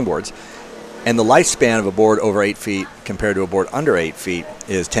longboards. And the lifespan of a board over 8 feet compared to a board under 8 feet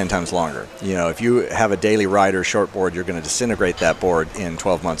is 10 times longer. You know, if you have a daily rider short board, you're going to disintegrate that board in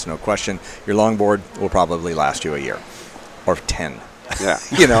 12 months, no question. Your long board will probably last you a year or 10. Yeah.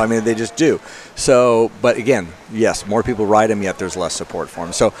 You know, I mean, they just do. So, but again, yes, more people ride them, yet there's less support for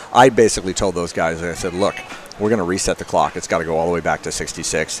them. So I basically told those guys, I said, look, we're going to reset the clock. It's got to go all the way back to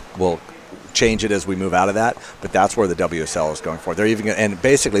 66. We'll change it as we move out of that, but that's where the WSL is going for. They're even and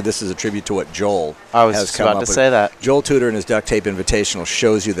basically this is a tribute to what Joel has come up with. Say that. Joel Tudor in his Duct Tape Invitational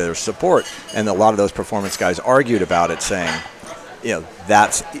shows you their support, and a lot of those performance guys argued about it, saying, you know,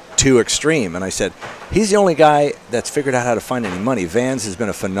 that's too extreme. And I said, he's the only guy that's figured out how to find any money. Vans has been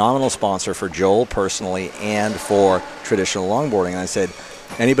a phenomenal sponsor for Joel personally and for traditional longboarding. And I said,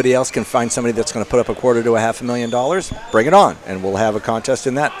 anybody else can find somebody that's going to put up $250,000 to $500,000, bring it on, and we'll have a contest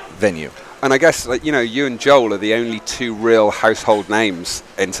in that venue. And I guess, like, you know, you and Joel are the only two real household names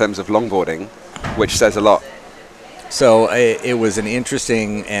in terms of longboarding, which says a lot. So it was an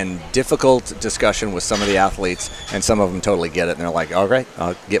interesting and difficult discussion with some of the athletes, and some of them totally get it, and they're like, all right,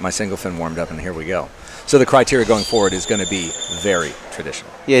 I'll get my single fin warmed up, and here we go. So the criteria going forward is going to be very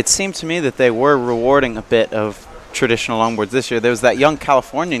traditional. Yeah, it seemed to me that they were rewarding a bit of traditional longboards this year. There was that young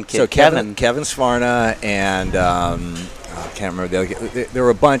Californian kid, so Kevin Svarna, and I can't remember the other. There were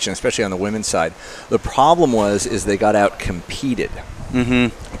a bunch, and especially on the women's side. The problem is they got out competed.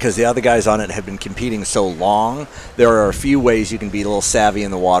 Mm-hmm. Because the other guys on it have been competing so long. There are a few ways you can be a little savvy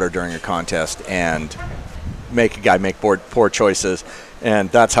in the water during a contest and make a guy make poor choices, and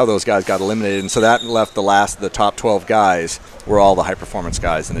that's how those guys got eliminated. And so that left the top 12 guys were all the high performance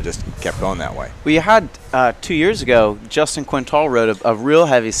guys, and it just kept going that way. Well, you had 2 years ago, Justin Quintal rode a real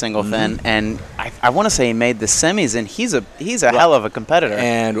heavy single fin, and I want to say he made the semis, and he's a hell of a competitor.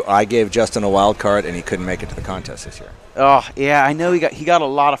 And I gave Justin a wild card, and he couldn't make it to the contest this year. Oh yeah, I know he got a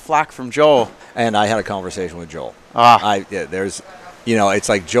lot of flack from Joel. And I had a conversation with Joel. There's, you know, it's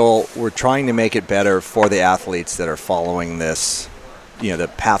like, Joel, we're trying to make it better for the athletes that are following this, you know, the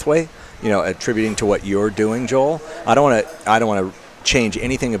pathway, you know, attributing to what you're doing, Joel. I don't want to change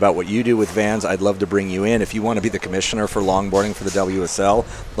anything about what you do with Vans. I'd love to bring you in. If you want to be the commissioner for longboarding for the WSL,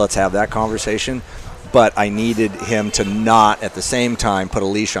 let's have that conversation. But I needed him to not, at the same time, put a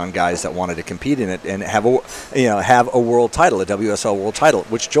leash on guys that wanted to compete in it and have a world title, a WSL world title,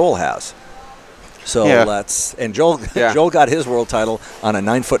 which Joel has. So Joel got his world title on a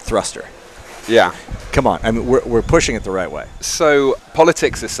 9-foot thruster. Yeah. Come on, I mean, we're pushing it the right way. So,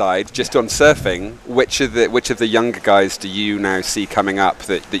 politics aside, just on surfing, which of the younger guys do you now see coming up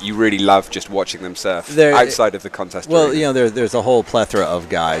that you really love just watching them surf outside of the contest? Well, arena? you know, there's a whole plethora of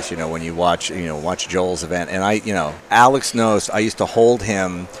guys. You know, when you watch Joel's event, and Alex knows I used to hold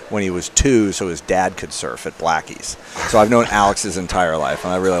him when he was 2, so his dad could surf at Blackie's. So I've known Alex his entire life,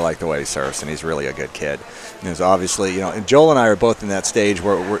 and I really like the way he surfs, and he's really a good kid. And so obviously, you know, and Joel and I are both in that stage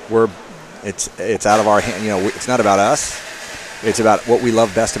where we're it's out of our hand. You know, it's not about us. It's about what we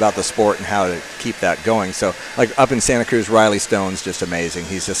love best about the sport and how to keep that going. So, like up in Santa Cruz, Riley Stone's just amazing.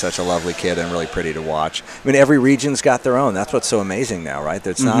 He's just such a lovely kid and really pretty to watch. I mean, every region's got their own. That's what's so amazing now, right?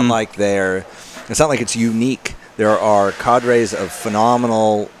 It's not like it's not like it's unique. There are cadres of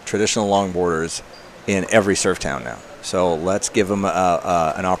phenomenal traditional longboarders in every surf town now. So let's give them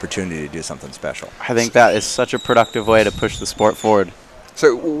an opportunity to do something special. I think that is such a productive way to push the sport forward.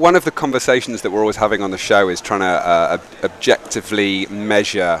 So one of the conversations that we're always having on the show is trying to objectively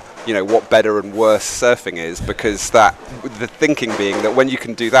measure, you know, what better and worse surfing is, because the thinking being that when you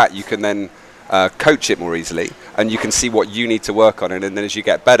can do that, you can then coach it more easily, and you can see what you need to work on, and then as you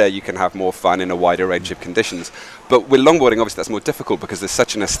get better, you can have more fun in a wider range of conditions. But with longboarding, obviously, that's more difficult because there's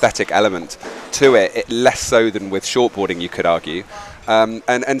such an aesthetic element to it, less so than with shortboarding, you could argue.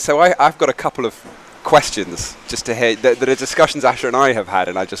 And so I've got a couple of questions just to hear that are discussions Asher and I have had,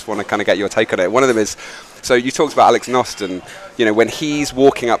 and I just want to kind of get your take on it. One of them is, so you talked about Alex Noston, you know, when he's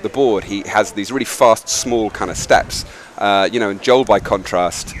walking up the board, he has these really fast, small kind of steps, you know, and Joel, by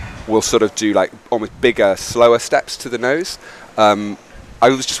contrast, will sort of do like almost bigger, slower steps to the nose. I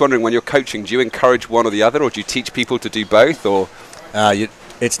was just wondering, when you're coaching, do you encourage one or the other, or do you teach people to do both, or?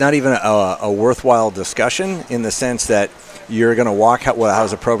 It's not even a worthwhile discussion in the sense that you're going to walk how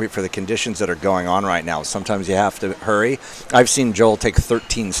is appropriate for the conditions that are going on right now. Sometimes you have to hurry. I've seen Joel take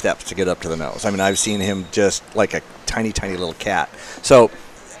 13 steps to get up to the nose. I mean, I've seen him just like a tiny, tiny little cat. So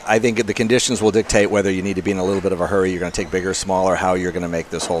I think the conditions will dictate whether you need to be in a little bit of a hurry, you're going to take bigger, smaller, how you're going to make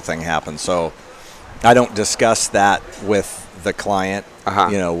this whole thing happen. So I don't discuss that with the client,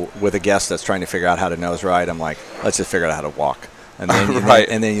 you know, with a guest that's trying to figure out how to nose ride. I'm like, let's just figure out how to walk. And then,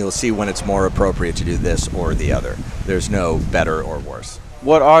 and then you'll see when it's more appropriate to do this or the other. There's no better or worse.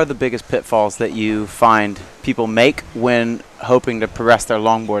 What are the biggest pitfalls that you find people make when hoping to progress their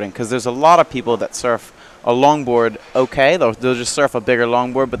longboarding? Because there's a lot of people that surf a longboard okay. They'll just surf a bigger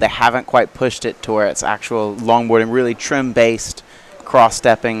longboard, but they haven't quite pushed it to where it's actual longboarding, really trim-based,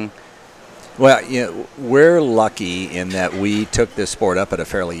 cross-stepping. Well, we're lucky in that we took this sport up at a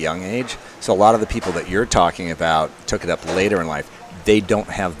fairly young age. So a lot of the people that you're talking about took it up later in life. They don't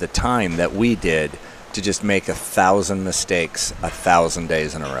have the time that we did to just make 1,000 mistakes 1,000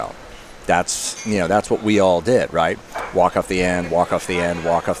 days in a row. That's what we all did, right? Walk off the end, walk off the end,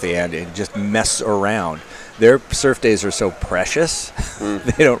 walk off the end, and just mess around. Their surf days are so precious,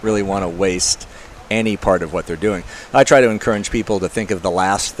 they don't really want to waste any part of what they're doing. I try to encourage people to think of the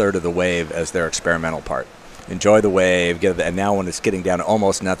last third of the wave as their experimental part. Enjoy the wave, and now when it's getting down to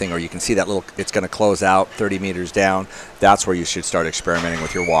almost nothing, or you can see that it's going to close out 30 meters down, that's where you should start experimenting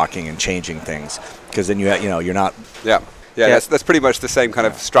with your walking and changing things, because then you're not. Yeah. That's pretty much the same kind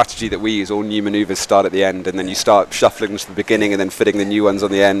of strategy that we use. All new maneuvers start at the end, and then you start shuffling to the beginning and then fitting the new ones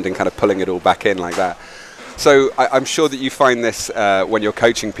on the end and kind of pulling it all back in like that. So I'm sure that you find this when you're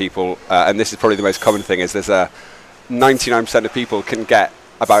coaching people, and this is probably the most common thing, is there's 99% of people can get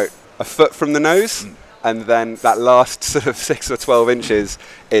about a foot from the nose, and then that last sort of 6 or 12 inches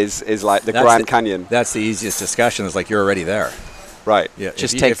is like the Grand Canyon. That's the easiest discussion. It's like you're already there. Right. Yeah.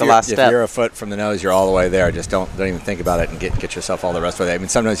 Just take the last step. If you're a foot from the nose, you're all the way there. Just don't even think about it and get yourself all the rest of the way. I mean,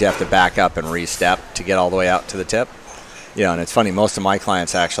 sometimes you have to back up and re-step to get all the way out to the tip. And it's funny, most of my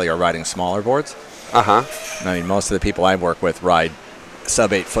clients actually are riding smaller boards. I mean, most of the people I work with ride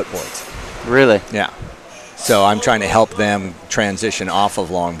sub-8 foot boards. Really? Yeah. So I'm trying to help them transition off of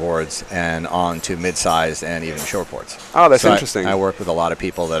longboards and on to mid-sized and even short boards. Oh, that's interesting. I work with a lot of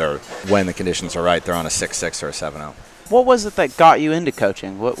people that are, when the conditions are right, they're on a 6.6 or a 7.0. What was it that got you into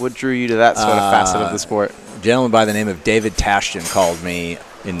coaching? What drew you to that sort of facet of the sport? A gentleman by the name of David Tashton called me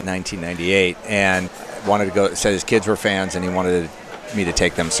in 1998 and wanted to go. Said his kids were fans and he wanted me to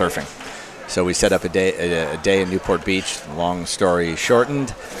take them surfing. So we set up a day in Newport Beach. Long story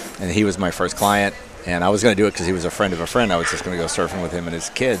shortened, and he was my first client. And I was going to do it because he was a friend of a friend. I was just going to go surfing with him and his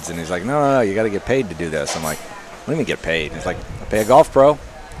kids. And he's like, no, you got to get paid to do this. I'm like, what do you mean get paid? He's like, I pay a golf pro,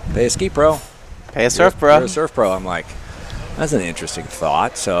 pay a ski pro, pay a surf pro. You're a surf pro. I'm like, that's an interesting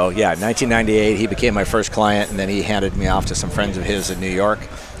thought. So, yeah, 1998, he became my first client, and then he handed me off to some friends of his in New York,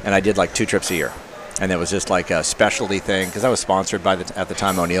 and I did like 2 trips a year. And it was just like a specialty thing, because I was sponsored by at the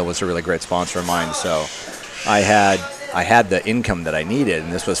time, O'Neill was a really great sponsor of mine. So I had the income that I needed,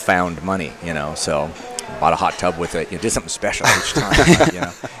 and this was found money, so bought a hot tub with it. Did something special each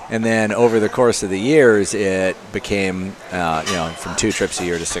time, And then over the course of the years, it became, from 2 trips a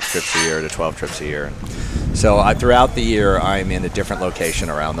year to 6 trips a year to 12 trips a year. So throughout the year, I'm in a different location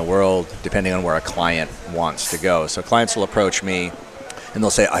around the world, depending on where a client wants to go. So clients will approach me, and they'll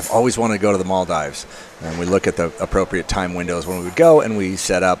say, I've always wanted to go to the Maldives. And we look at the appropriate time windows when we would go, and we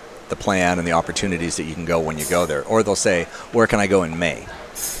set up the plan and the opportunities that you can go when you go there. Or they'll say, where can I go in May?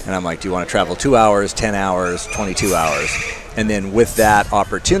 And I'm like, do you want to travel 2 hours, 10 hours, 22 hours? And then with that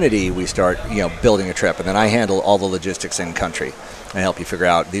opportunity, we start, building a trip. And then I handle all the logistics in country. I help you figure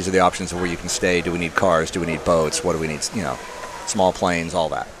out, these are the options of where you can stay. Do we need cars? Do we need boats? What do we need? Small planes, all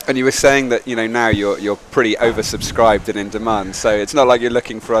that. And you were saying that, now you're pretty oversubscribed and in demand. So it's not like you're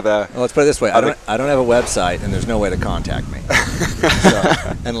looking for other... Well, let's put it this way. I don't have a website, and there's no way to contact me.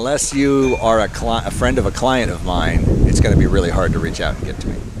 So unless you are a friend of a client of mine, it's going to be really hard to reach out and get to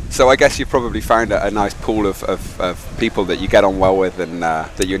me. So I guess you probably found a nice pool of people that you get on well with and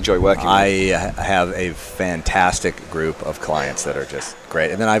that you enjoy working with. I have a fantastic group of clients that are just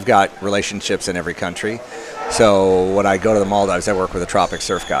great. And then I've got relationships in every country. So when I go to the Maldives, I work with the Tropic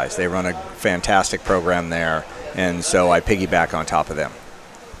Surf guys. They run a fantastic program there, and so I piggyback on top of them.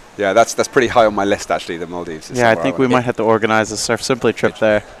 Yeah, that's pretty high on my list, actually, the Maldives. Yeah, I think we might have to organize a Surf Simply trip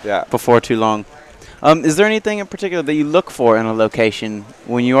there before too long. Is there anything in particular that you look for in a location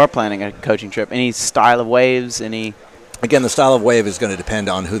when you are planning a coaching trip? Any style of waves? Again, the style of wave is going to depend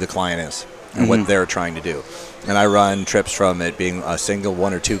on who the client is and what they're trying to do. And I run trips from it being a single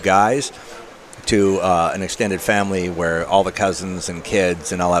 1 or 2 guys to an extended family where all the cousins and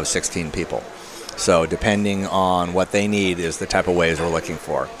kids, and I'll have 16 people. So depending on what they need is the type of waves we're looking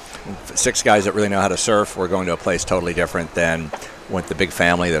for. 6 guys that really know how to surf, we're going to a place totally different than with the big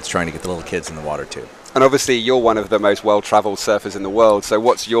family that's trying to get the little kids in the water too. And obviously you're one of the most well-traveled surfers in the world, so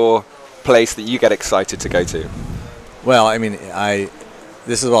what's your place that you get excited to go to? Well, I mean,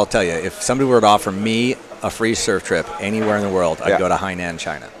 this is what I'll tell you. If somebody were to offer me a free surf trip anywhere in the world, I'd go to Hainan,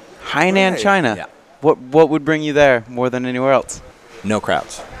 China. Hainan, China? Yeah. What would bring you there more than anywhere else? No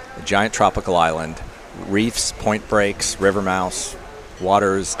crowds. A giant tropical island, reefs, point breaks, river mouse,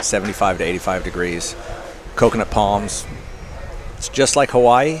 Water's 75 to 85 degrees. Coconut palms. It's just like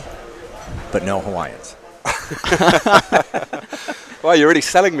Hawaii, but no Hawaiians. Wow, you're really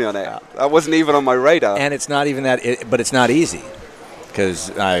selling me on it. That wasn't even on my radar. And it's not even that, but it's not easy.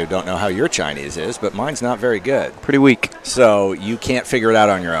 Because I don't know how your Chinese is, but mine's not very good. Pretty weak. So you can't figure it out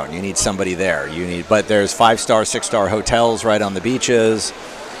on your own. You need somebody there. But there's 5-star, 6-star hotels right on the beaches.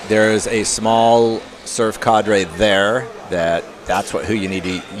 There's a small surf cadre there that's who you need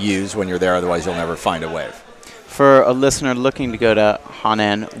to use when you're there. Otherwise, you'll never find a wave. For a listener looking to go to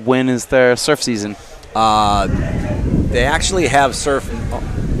Hainan, when is their surf season? They actually have surf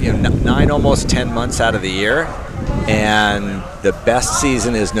 9, almost 10 months out of the year. And the best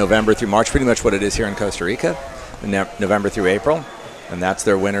season is November through March, pretty much what it is here in Costa Rica, November through April. And that's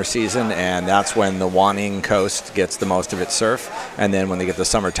their winter season, and that's when the Wanning coast gets the most of its surf. And then when they get the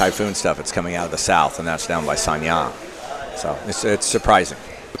summer typhoon stuff, it's coming out of the south, and that's down by Sanya. So it's surprising.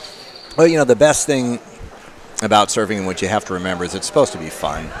 Well, the best thing about surfing and what you have to remember is it's supposed to be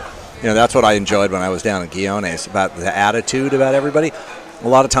fun. That's what I enjoyed when I was down in Guiones, about the attitude about everybody. A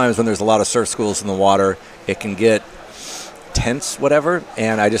lot of times when there's a lot of surf schools in the water, it can get tense, whatever,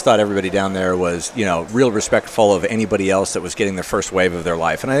 and I just thought everybody down there was, real respectful of anybody else that was getting their first wave of their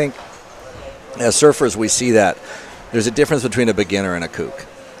life. And I think as surfers, we see that there's a difference between a beginner and a kook.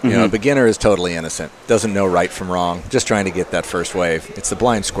 A beginner is totally innocent, doesn't know right from wrong, just trying to get that first wave. It's the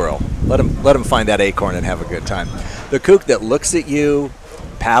blind squirrel. Let him find that acorn and have a good time. The kook that looks at you,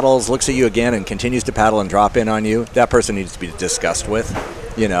 paddles, looks at you again, and continues to paddle and drop in on you, that person needs to be discussed with,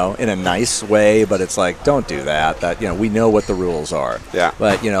 in a nice way, but it's like, don't do that. That, we know what the rules are. Yeah.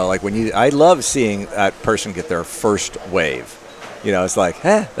 But, I love seeing that person get their first wave. It's like,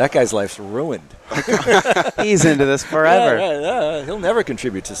 that guy's life's ruined. He's into this forever. Yeah, he'll never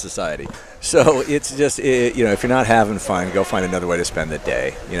contribute to society. So it's just, if you're not having fun, go find another way to spend the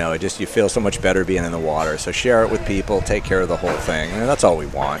day. You feel so much better being in the water. So share it with people, take care of the whole thing. That's all we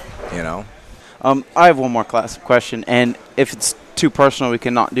want, I have one more question, and if it's too personal, we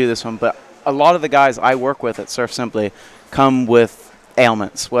cannot do this one, but a lot of the guys I work with at Surf Simply come with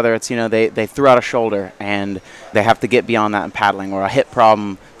ailments, whether it's, they threw out a shoulder and they have to get beyond that in paddling, or a hip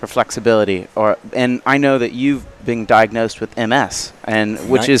problem for flexibility, and I know that you've been diagnosed with MS, and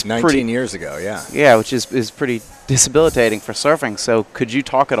which is 19 years ago, yeah. Yeah, which is pretty debilitating for surfing. So could you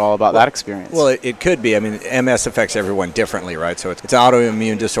talk at all about that experience? Well, it could be. I mean, MS affects everyone differently, right? So it's an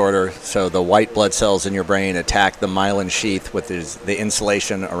autoimmune disorder. So the white blood cells in your brain attack the myelin sheath, which is the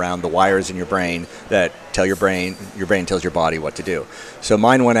insulation around the wires in your brain that tell your brain tells your body what to do. So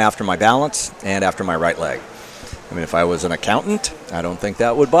mine went after my balance and after my right leg. I mean, if I was an accountant, I don't think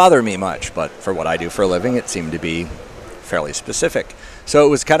that would bother me much. But for what I do for a living, it seemed to be fairly specific. So it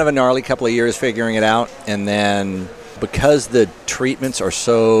was kind of a gnarly couple of years figuring it out. And then because the treatments are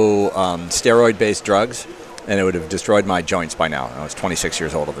so steroid-based drugs, and it would have destroyed my joints by now. I was 26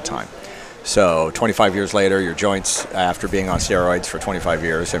 years old at the time. So 25 years later, your joints, after being on steroids for 25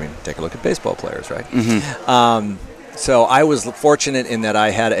 years, I mean, take a look at baseball players, right? Mm-hmm. So I was fortunate in that I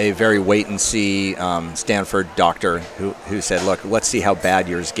had a very wait-and-see Stanford doctor who said, look, let's see how bad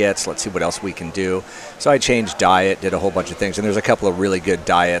yours gets. Let's see what else we can do. So I changed diet, did a whole bunch of things, and there's a couple of really good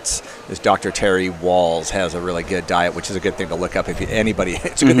diets. This Dr. Terry Walls has a really good diet, which is a good thing to look up if anybody.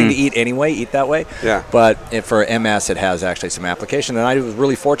 It's a good thing to eat anyway, eat that way. Yeah. But for MS, it has actually some application, and I was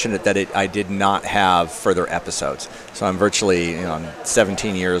really fortunate that I did not have further episodes. So I'm virtually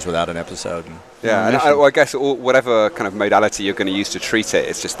 17 years without an episode. Yeah, and I guess whatever kind of modality you're going to use to treat it,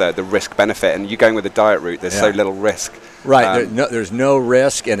 it's just the risk-benefit. And you going with the diet route, there's so little risk. Right, there's no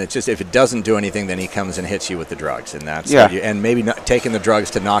risk, and it's just if it doesn't do anything, then he comes and hits you with the drugs, and that's and maybe not taking the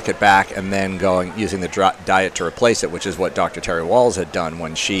drugs to knock it back, and then using the diet to replace it, which is what Dr. Terry Walls had done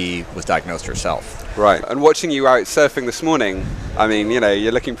when she was diagnosed herself. Right, and watching you out surfing this morning, I mean,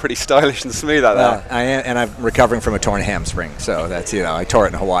 you're looking pretty stylish and smooth out there. I am, and I'm recovering from a torn hamstring, so that's I tore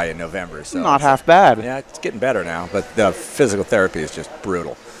it in Hawaii in November. So not half bad. Yeah, it's getting better now, but the physical therapy is just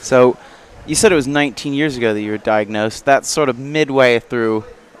brutal. So. You said it was 19 years ago that you were diagnosed. That's sort of midway through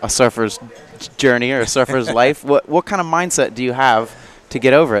a surfer's journey or a surfer's life. What kind of mindset do you have to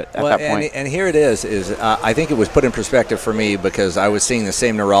get over it at that point? And here it is I think it was put in perspective for me because I was seeing the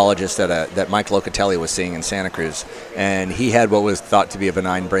same neurologist that Mike Locatelli was seeing in Santa Cruz, and he had what was thought to be a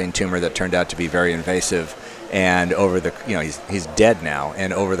benign brain tumor that turned out to be very invasive. And over the, he's dead now.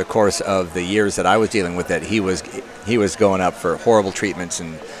 And over the course of the years that I was dealing with it, he was going up for horrible treatments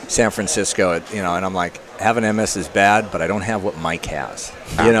in San Francisco. And I'm like, having MS is bad, but I don't have what Mike has.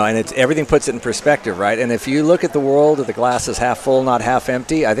 And it's everything puts it in perspective, right? And if you look at the world, the glass is half full, not half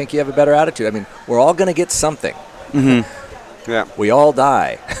empty, I think you have a better attitude. I mean, we're all going to get something. Mm-hmm. Yeah. We all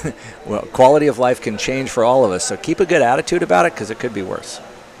die. Well, quality of life can change for all of us, so keep a good attitude about it because it could be worse.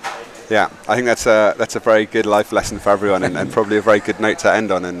 Yeah, I think that's a very good life lesson for everyone, and probably a very good note to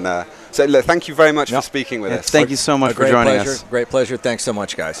end on. And so, look, thank you very much for speaking with us. Thank you so much for joining us. Great pleasure. Thanks so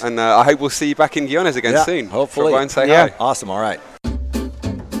much, guys. And I hope we'll see you back in Guiones again soon. Hopefully. Drop by and say hi. Awesome. All right.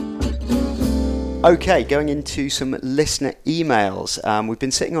 Okay, going into some listener emails. We've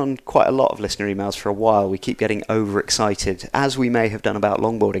been sitting on quite a lot of listener emails for a while. We keep getting overexcited, as we may have done about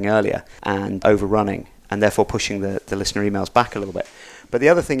longboarding earlier, and overrunning, and therefore pushing the listener emails back a little bit. But the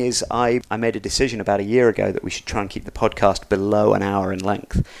other thing is I made a decision about a year ago that we should try and keep the podcast below an hour in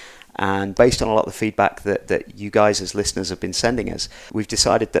length. And based on a lot of the feedback that you guys as listeners have been sending us, we've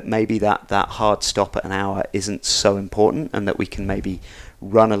decided that maybe that hard stop at an hour isn't so important, and that we can maybe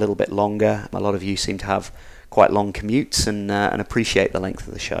run a little bit longer. A lot of you seem to have quite long commutes and appreciate the length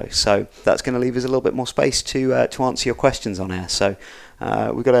of the show. So that's going to leave us a little bit more space to answer your questions on air. So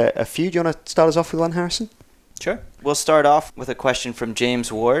we've got a few. Do you want to start us off with one, Harrison? Sure. We'll start off with a question from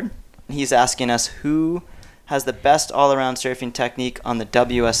James Ward. He's asking us who has the best all-around surfing technique on the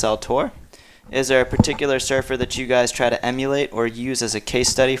WSL Tour. Is there a particular surfer that you guys try to emulate or use as a case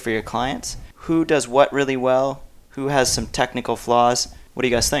study for your clients? Who does what really well? Who has some technical flaws? What do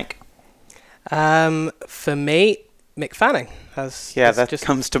you guys think? For me, Mick Fanning has that just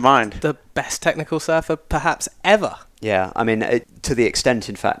comes to mind. the best technical surfer perhaps ever. Yeah, I mean, to the extent,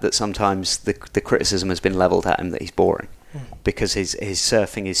 in fact, that sometimes the criticism has been levelled at him that he's boring, because his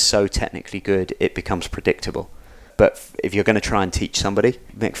surfing is so technically good, it becomes predictable. But if you're going to try and teach somebody,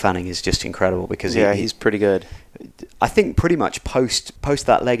 Mick Fanning is just incredible, because he's pretty good. I think pretty much post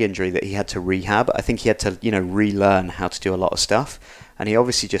that leg injury that he had to rehab, I think he had to relearn how to do a lot of stuff, and he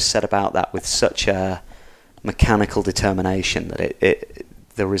obviously just set about that with such a mechanical determination that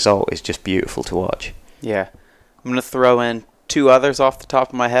the result is just beautiful to watch. Yeah. I'm going to throw in two others off the top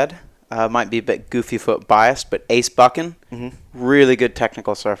of my head. Might be a bit goofy foot biased, but Ace Buchan, really good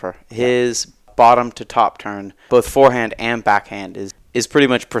technical surfer. His bottom to top turn, both forehand and backhand, is pretty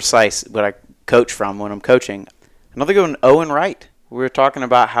much precise what I coach from when I'm coaching. Another good one, Owen Wright. We were talking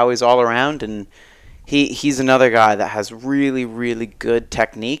about how he's all around, and he's another guy that has really, really good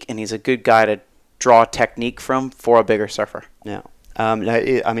technique, and he's a good guy to draw technique from for a bigger surfer. Yeah.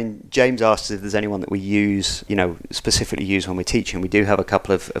 I mean, James asked if there's anyone that we use, specifically use when we're teaching. We do have a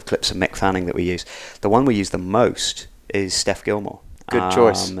couple of clips of Mick Fanning that we use. The one we use the most is Steph Gilmore. Good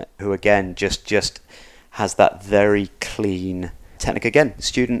choice. Who, again, just has that very clean technique. Again,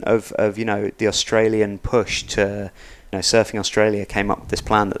 student of the Australian push to, Surfing Australia came up with this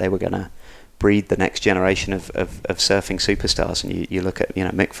plan that they were going to breed the next generation of surfing superstars. And you look at,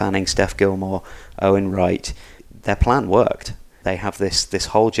 Mick Fanning, Steph Gilmore, Owen Wright. Their plan worked. They have this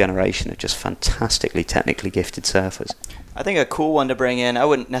whole generation of just fantastically technically gifted surfers. I think a cool one to bring in, I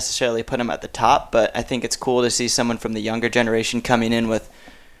wouldn't necessarily put him at the top, but I think it's cool to see someone from the younger generation coming in with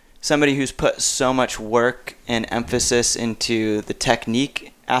somebody who's put so much work and emphasis into the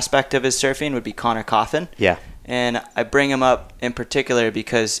technique aspect of his surfing would be Connor Coffin. Yeah. And I bring him up in particular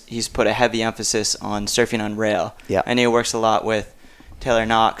because he's put a heavy emphasis on surfing on rail. Yeah. And he works a lot with Taylor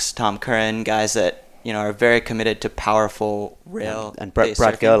Knox, Tom Curran, guys that are very committed to powerful rail. And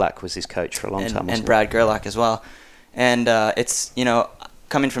Brad Gerlach was his coach for a long time. And Brad Gerlach as well. And it's,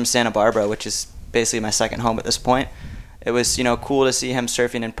 coming from Santa Barbara, which is basically my second home at this point, it was, cool to see him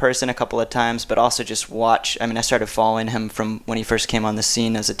surfing in person a couple of times, but also just watch. I mean, I started following him from when he first came on the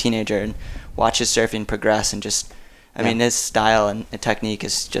scene as a teenager and watch his surfing progress and just, I mean, his style and technique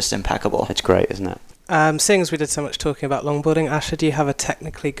is just impeccable. It's great, isn't it? Seeing as we did so much talking about longboarding, Asher, do you have a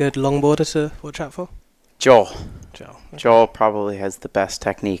technically good longboarder to watch out for? Joel. Okay. Joel probably has the best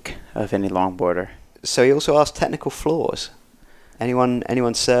technique of any longboarder. So he also asked technical flaws.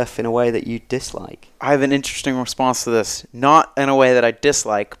 Anyone surf in a way that you dislike? I have an interesting response to this. Not in a way that I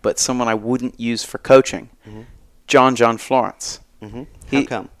dislike, but someone I wouldn't use for coaching. Mm-hmm. John Florence. Mm-hmm. How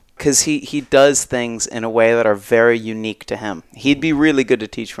come? Because he does things in a way that are very unique to him. He'd be really good to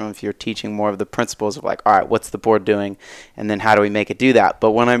teach from if you're teaching more of the principles of like, all right, what's the board doing, and then how do we make it do that?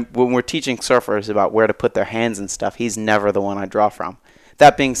 But when we're teaching surfers about where to put their hands and stuff, he's never the one I draw from.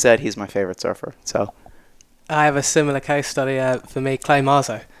 That being said, he's my favorite surfer. So I have a similar case study for me, Clay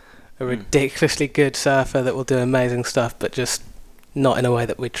Marzo, a ridiculously good surfer that will do amazing stuff, but just not in a way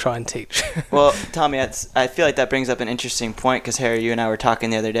that we try and teach. Well, Tommy, I feel like that brings up an interesting point because, Harry, you and I were talking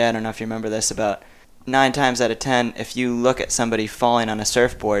the other day, I don't know if you remember this, about 9 times out of 10, if you look at somebody falling on a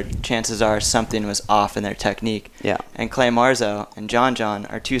surfboard, chances are something was off in their technique. Yeah. And Clay Marzo and John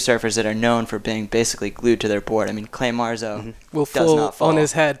are two surfers that are known for being basically glued to their board. I mean, Clay Marzo will does not fall on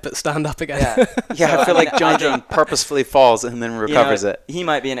his head but stand up again. Yeah, Yeah, I feel like John purposefully falls and then recovers it. He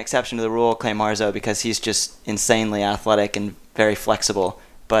might be an exception to the rule, Clay Marzo, because he's just insanely athletic and very flexible.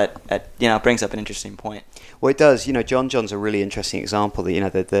 But it brings up an interesting point. Well, it does. John's a really interesting example.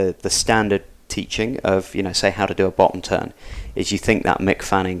 That the standard teaching of say how to do a bottom turn is you think that Mick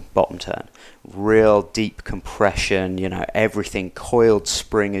Fanning bottom turn, real deep compression, everything coiled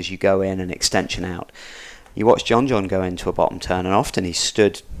spring as you go in and extension out. You watch John go into a bottom turn, and often he's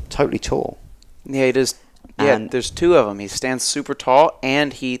stood totally tall. Yeah, he does. Yeah, there's two of them. He stands super tall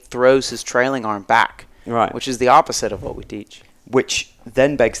and he throws his trailing arm back, right? Which is the opposite of what we teach. Which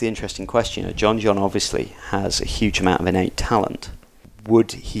then begs the interesting question. John obviously has a huge amount of innate talent.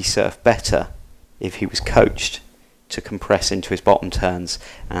 Would he surf better if he was coached to compress into his bottom turns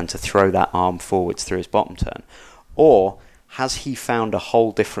and to throw that arm forwards through his bottom turn? Or has he found a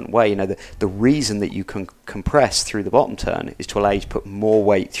whole different way? The reason that you can compress through the bottom turn is to allow you to put more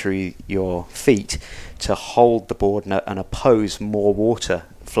weight through your feet to hold the board and oppose more water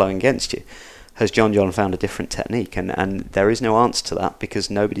flowing against you. Has John found a different technique? And there is no answer to that because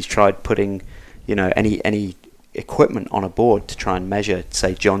nobody's tried putting, any equipment on a board to try and measure,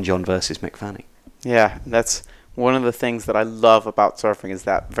 say, John versus Mick Fanning. Yeah, that's one of the things that I love about surfing is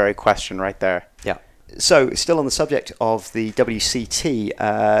that very question right there. Yeah. So, still on the subject of the WCT,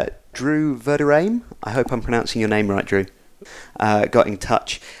 Drew Verderame, I hope I'm pronouncing your name right, Drew, got in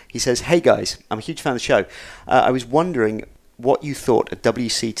touch. He says, "Hey guys, I'm a huge fan of the show. I was wondering what you thought a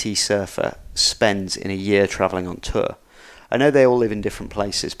WCT surfer spends in a year travelling on tour. I know they all live in different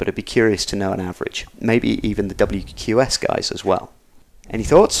places, but I'd be curious to know an average. Maybe even the WQS guys as well. Any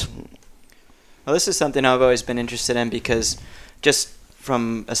thoughts?" Well, this is something I've always been interested in because just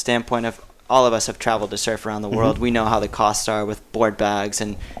from a standpoint of all of us have traveled to surf around the world. We know how the costs are with board bags,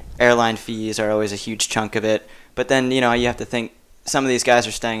 and airline fees are always a huge chunk of it. But then, you have to think some of these guys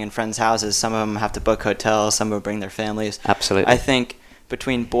are staying in friends' houses. Some of them have to book hotels. Some will bring their families. Absolutely. I think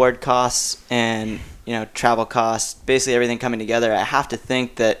between board costs and, travel costs, basically everything coming together, I have to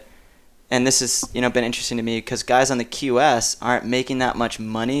think that, and this has, been interesting to me because guys on the QS aren't making that much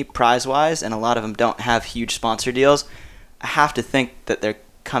money prize-wise, and a lot of them don't have huge sponsor deals. I have to think that they're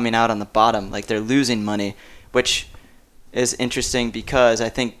coming out on the bottom, like they're losing money, which is interesting because I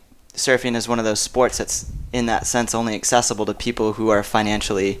think surfing is one of those sports that's, in that sense, only accessible to people who are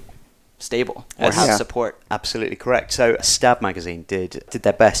financially stable or have support. Absolutely correct. So Stab Magazine did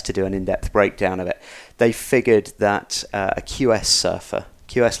their best to do an in-depth breakdown of it. They figured that a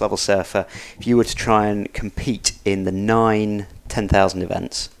QS level surfer, if you were to try and compete in the 9 10,000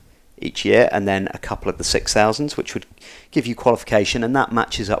 events each year and then a couple of the 6,000s, which would give you qualification, and that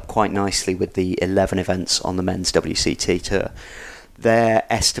matches up quite nicely with the 11 events on the men's WCT tour. Their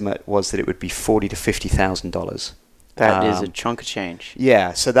estimate was that it would be $40,000 to $50,000. That is a chunk of change.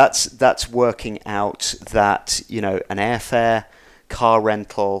 Yeah, so that's working out that, an airfare, car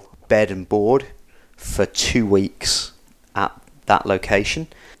rental, bed and board for 2 weeks at that location.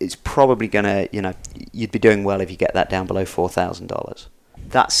 It's probably going to, you'd be doing well if you get that down below $4,000.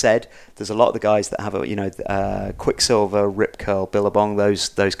 That said, there's a lot of the guys that have Quicksilver, Rip Curl, Billabong,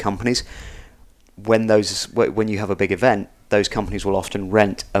 those companies. When you have a big event, those companies will often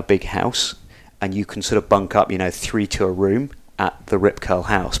rent a big house, and you can sort of bunk up, 3 to a room at the Rip Curl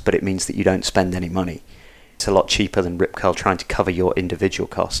house, but it means that you don't spend any money. It's a lot cheaper than Rip Curl trying to cover your individual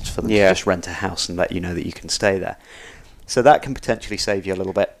costs for them to just rent a house and let you know that you can stay there. So that can potentially save you a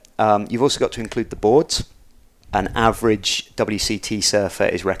little bit. You've also got to include the boards. An average WCT surfer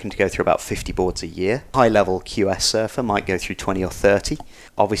is reckoned to go through about 50 boards a year. High-level QS surfer might go through 20 or 30.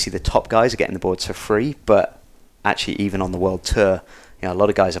 Obviously, the top guys are getting the boards for free, but actually, even on the world tour, a lot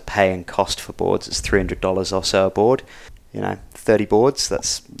of guys are paying cost for boards. It's $300 or so a board. 30 boards,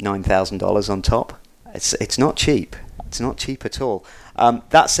 that's $9,000 on top. It's not cheap. It's not cheap at all.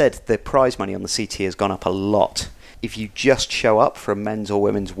 That said, the prize money on the CT has gone up a lot. If you just show up for a men's or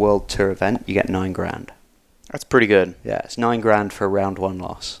women's world tour event, you get $9,000. That's pretty good. Yeah, it's $9,000 for a round one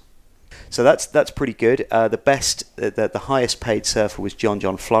loss. So that's pretty good. The highest paid surfer was John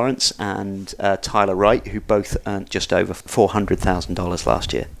Florence and Tyler Wright, who both earned just over $400,000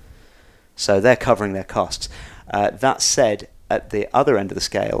 last year. So they're covering their costs. That said, at the other end of the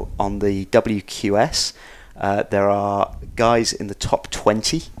scale, on the WQS, there are guys in the top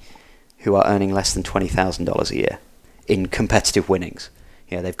 20 who are earning less than $20,000 a year in competitive winnings.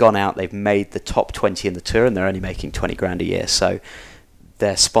 They've gone out, they've made the top 20 in the tour, and they're only making $20,000 a year. So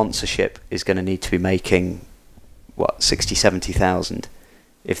their sponsorship is going to need to be making 60,000-70,000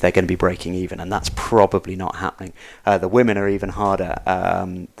 if they're going to be breaking even, and that's probably not happening. The women are even harder.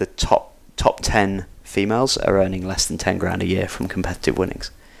 The top 10 females are earning less than 10 grand a year from competitive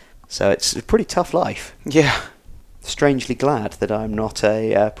winnings. So it's a pretty tough life. Yeah. Strangely glad that I'm not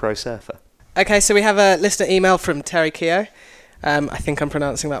a pro surfer. Okay, so we have a listener email from Terry Keogh. I think I'm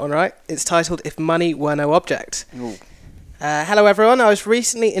pronouncing that one right. It's titled, If Money Were No Object. Hello everyone, I was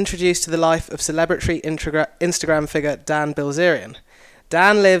recently introduced to the life of celebrity Instagram figure Dan Bilzerian.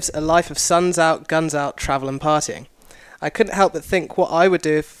 Dan lives a life of suns out, guns out, travel and partying. I couldn't help but think what I would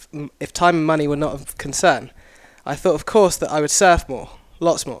do if time and money were not of concern. I thought, of course, that I would surf more,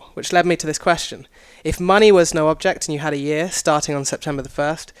 lots more, which led me to this question. If money was no object and you had a year starting on September the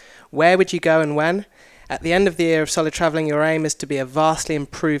 1st, where would you go and when? At the end of the year of solid travelling, your aim is to be a vastly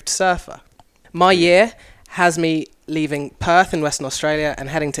improved surfer. My year has me leaving Perth in Western Australia and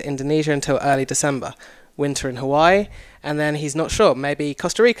heading to Indonesia until early December, winter in Hawaii, and then he's not sure, maybe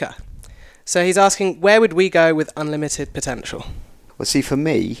Costa Rica. So he's asking, where would we go with unlimited potential? Well, see, for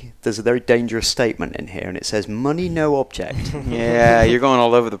me, there's a very dangerous statement in here, and it says, money no object. Yeah, you're going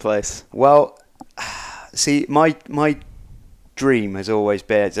all over the place. Well, see, my dream has always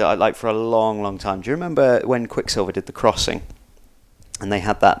been, like for a long, long time. Do you remember when Quicksilver did The Crossing? And they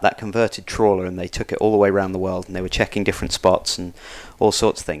had that converted trawler, and they took it all the way around the world, and they were checking different spots and all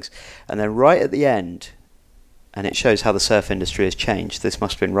sorts of things. And then right at the end, and it shows how the surf industry has changed. This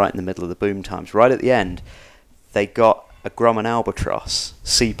must have been right in the middle of the boom times. Right at the end, they got a Grumman Albatross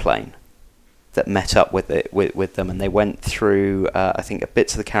seaplane that met up with them, and they went through, I think,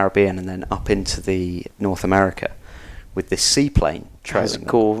 bits of the Caribbean and then up into the North America with this seaplane trailing them. That's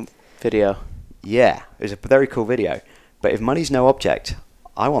a cool video. Yeah, it was a very cool video. But if money's no object,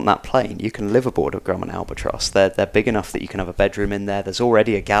 I want that plane. You can live aboard a Grumman Albatross. They're big enough that you can have a bedroom in there. There's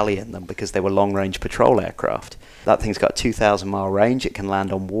already a galley in them because they were long-range patrol aircraft. That thing's got a 2,000-mile range. It can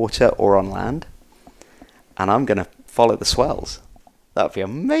land on water or on land. And I'm going to follow the swells. That would be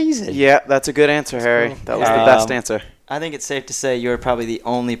amazing. Yeah, that's a good answer, Harry. Cool. That was the best answer. I think it's safe to say you're probably the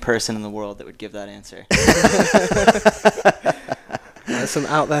only person in the world that would give that answer. There's some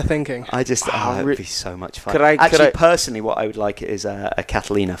out there thinking. It would be so much fun. Personally, what I would like is a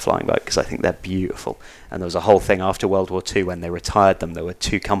Catalina flying boat, because I think they're beautiful. And there was a whole thing after World War II when they retired them. There were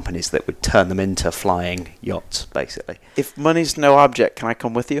two companies that would turn them into flying yachts, basically. If money's no object, can I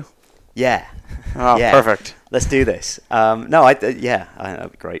come with you? Yeah. Oh, yeah. Perfect. Let's do this. That'd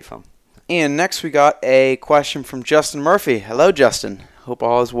be great fun. And next we got a question from Justin Murphy. Hello, Justin. Hope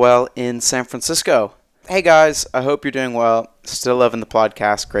all is well in San Francisco. Hey guys, I hope you're doing well. Still loving the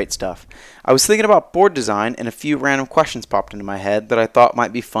podcast. Great stuff. I was thinking about board design, and a few random questions popped into my head that I thought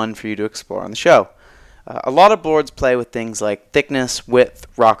might be fun for you to explore on the show. A lot of boards play with things like thickness, width,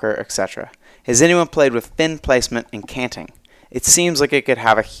 rocker, etc. Has anyone played with fin placement and canting? It seems like it could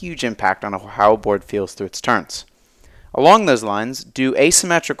have a huge impact on how a board feels through its turns. Along those lines, do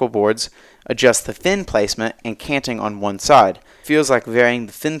asymmetrical boards adjust the fin placement and canting on one side? Feels like varying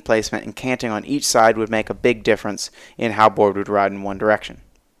the fin placement and canting on each side would make a big difference in how board would ride in one direction.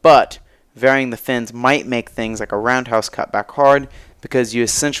 But varying the fins might make things like a roundhouse cut back hard, because you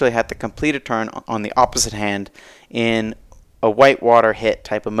essentially have to complete a turn on the opposite hand in a whitewater hit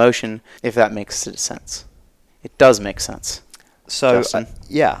type of motion, if that makes sense. It does make sense. So,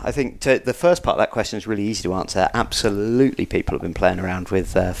 I think the first part of that question is really easy to answer. Absolutely, people have been playing around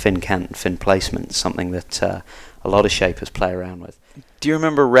with fin cant and fin placement, something that a lot of shapers play around with. Do you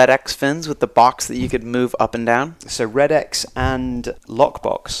remember Red X fins with the box that you could move up and down? So Red X and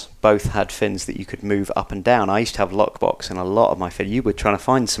Lockbox both had fins that you could move up and down. I used to have Lockbox, and a lot of my fins. You were trying to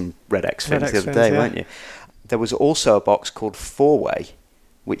find some Red X fins the other day, weren't you? There was also a box called Four-Way,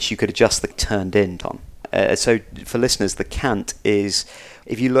 which you could adjust the turned end on. So for listeners, the cant is,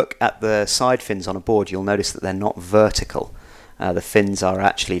 if you look at the side fins on a board, you'll notice that they're not vertical. The fins are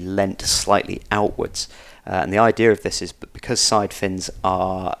actually leant slightly outwards. And the idea of this is because side fins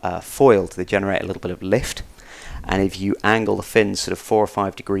are foiled, they generate a little bit of lift. And if you angle the fins sort of 4 or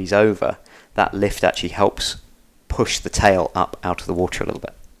 5 degrees over, that lift actually helps push the tail up out of the water a little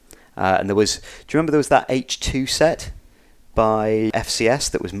bit. And do you remember there was that H2 set by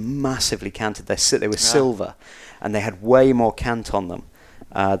FCS that was massively canted? They were silver, and they had way more cant on them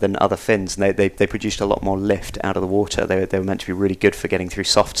than other fins, and they produced a lot more lift out of the water. They were meant to be really good for getting through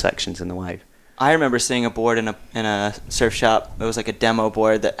soft sections in the wave. I remember seeing a board in a surf shop. It was like a demo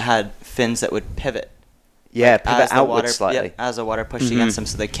board that had fins that would pivot. Yeah, like pivot outwards slightly. Yeah, as the water pushed against them,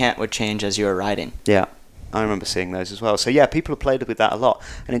 so the cant would change as you were riding. Yeah, I remember seeing those as well. So yeah, people have played with that a lot.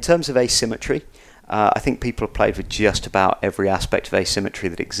 And in terms of asymmetry, I think people have played with just about every aspect of asymmetry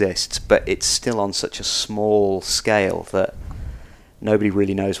that exists, but it's still on such a small scale that nobody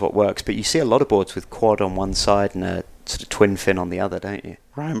really knows what works. But you see a lot of boards with quad on one side and a sort of twin fin on the other, don't you?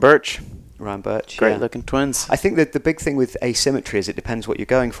 Ryan Birch. Great looking twins. I think that the big thing with asymmetry is it depends what you're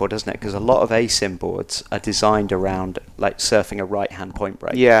going for, doesn't it? Because a lot of asym boards are designed around like surfing a right-hand point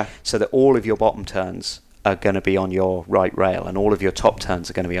break. Yeah. So that all of your bottom turns are going to be on your right rail and all of your top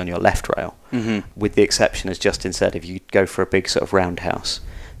turns are going to be on your left rail. Mm-hmm. With the exception, as Justin said, if you go for a big sort of roundhouse,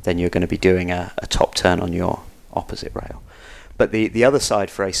 then you're going to be doing a top turn on your opposite rail. But the other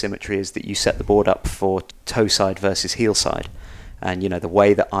side for asymmetry is that you set the board up for toe side versus heel side. And, the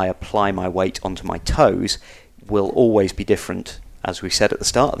way that I apply my weight onto my toes will always be different, as we said at the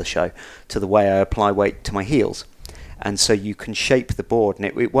start of the show, to the way I apply weight to my heels. And so you can shape the board, and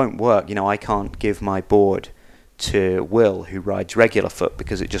it won't work. I can't give my board to Will, who rides regular foot,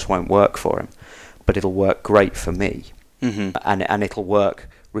 because it just won't work for him. But it'll work great for me. Mm-hmm. And it'll work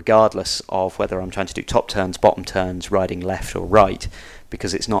regardless of whether I'm trying to do top turns, bottom turns, riding left or right,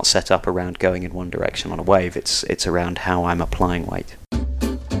 because it's not set up around going in one direction on a wave. It's around how I'm applying weight.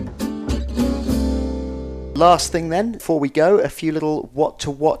 Last thing then, before we go, a few little what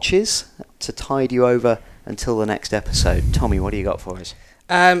to watches to tide you over until the next episode. Tommy, what do you got for us?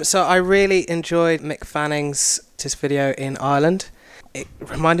 So I really enjoyed Mick Fanning's video in Ireland. It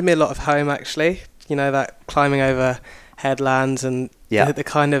reminded me a lot of home, actually. That climbing over headlands and the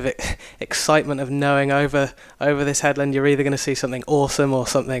kind of excitement of knowing over this headland you're either going to see something awesome or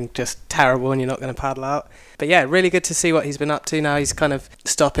something just terrible and you're not going to paddle out. But yeah, really good to see what he's been up to now. He's kind of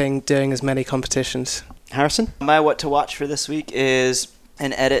stopping doing as many competitions. Harrison? My what to watch for this week is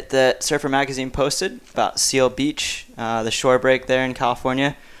an edit that Surfer Magazine posted about Seal Beach, the shore break there in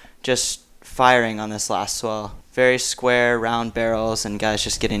California. Just firing on this last swell. Very square, round barrels, and guys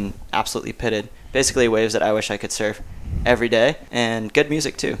just getting absolutely pitted. Basically waves that I wish I could surf every day. And good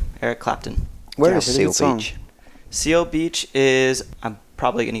music too. Eric Clapton. Where is Seal Beach? Seal Beach is, I'm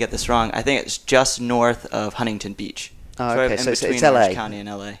probably going to get this wrong, I think it's just north of Huntington Beach. Oh, okay, so it's between LA. Orange County and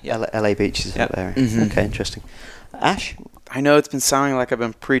LA. Yeah. LA Beach is that area. Mm-hmm. Okay, interesting. Ash? I know it's been sounding like I've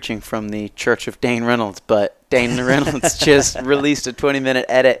been preaching from the Church of Dane Reynolds, but Dane Reynolds just released a 20-minute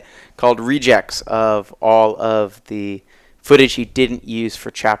edit called Rejects of all of the footage he didn't use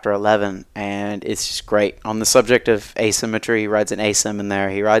for Chapter 11, and it's just great. On the subject of asymmetry, he rides an asym in there.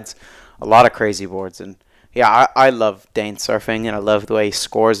 He rides a lot of crazy boards, and yeah, I love Dane surfing, and I love the way he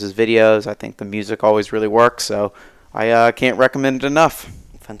scores his videos. I think the music always really works, so I can't recommend it enough.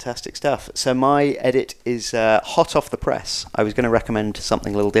 Fantastic stuff. So my edit is hot off the press. I was going to recommend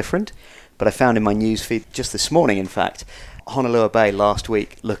something a little different, but I found in my news feed just this morning, in fact, Honolulu Bay last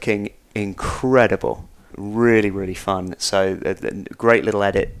week looking incredible. Really, really fun. So a great little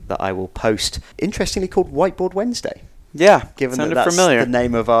edit that I will post, interestingly called Whiteboard Wednesday. Yeah, given sounded that that's familiar. the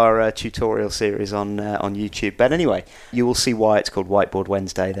name of our tutorial series on YouTube. But anyway, you will see why it's called Whiteboard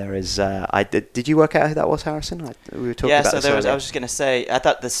Wednesday. There is. Did you work out who that was, Harrison? We were talking about this earlier. I was just going to say, I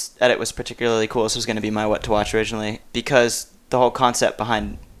thought this edit was particularly cool. This was going to be my what to watch originally, because the whole concept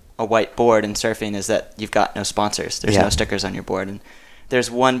behind a whiteboard in surfing is that you've got no sponsors. There's no stickers on your board. And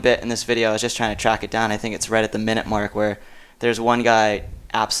there's one bit in this video, I was just trying to track it down. I think it's right at the minute mark, where there's one guy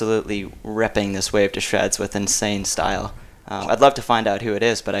absolutely ripping this wave to shreds with insane style. I'd love to find out who it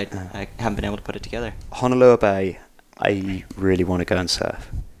is, but I haven't been able to put it together. Honolulu Bay, I really want to go and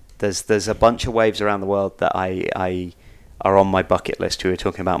surf. There's a bunch of waves around the world that I are on my bucket list. We were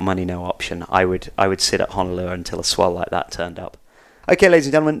talking about money no option. I would sit at Honolulu until a swell like that turned up. Okay, ladies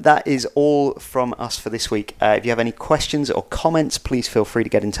and gentlemen, that is all from us for this week. If you have any questions or comments, please feel free to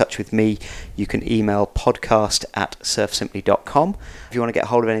get in touch with me. You can email podcast@surfsimply.com. If you want to get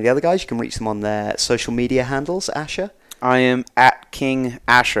hold of any of the other guys, you can reach them on their social media handles. Asher? I am at King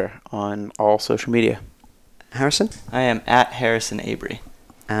Asher on all social media. Harrison? I am at Harrison Avery.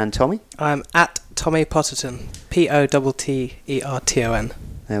 And Tommy? I'm at Tommy Potterton, Potterton.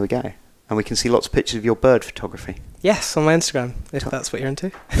 There we go. And we can see lots of pictures of your bird photography. Yes, on my Instagram, if that's what you're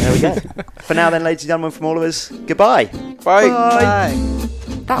into. There we go. For now then, ladies and gentlemen, from all of us, goodbye. Bye. Bye.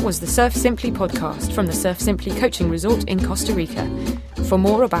 That was the Surf Simply podcast from the Surf Simply Coaching Resort in Costa Rica. For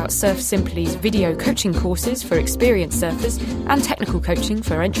more about Surf Simply's video coaching courses for experienced surfers and technical coaching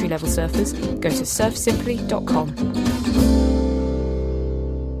for entry-level surfers, go to surfsimply.com.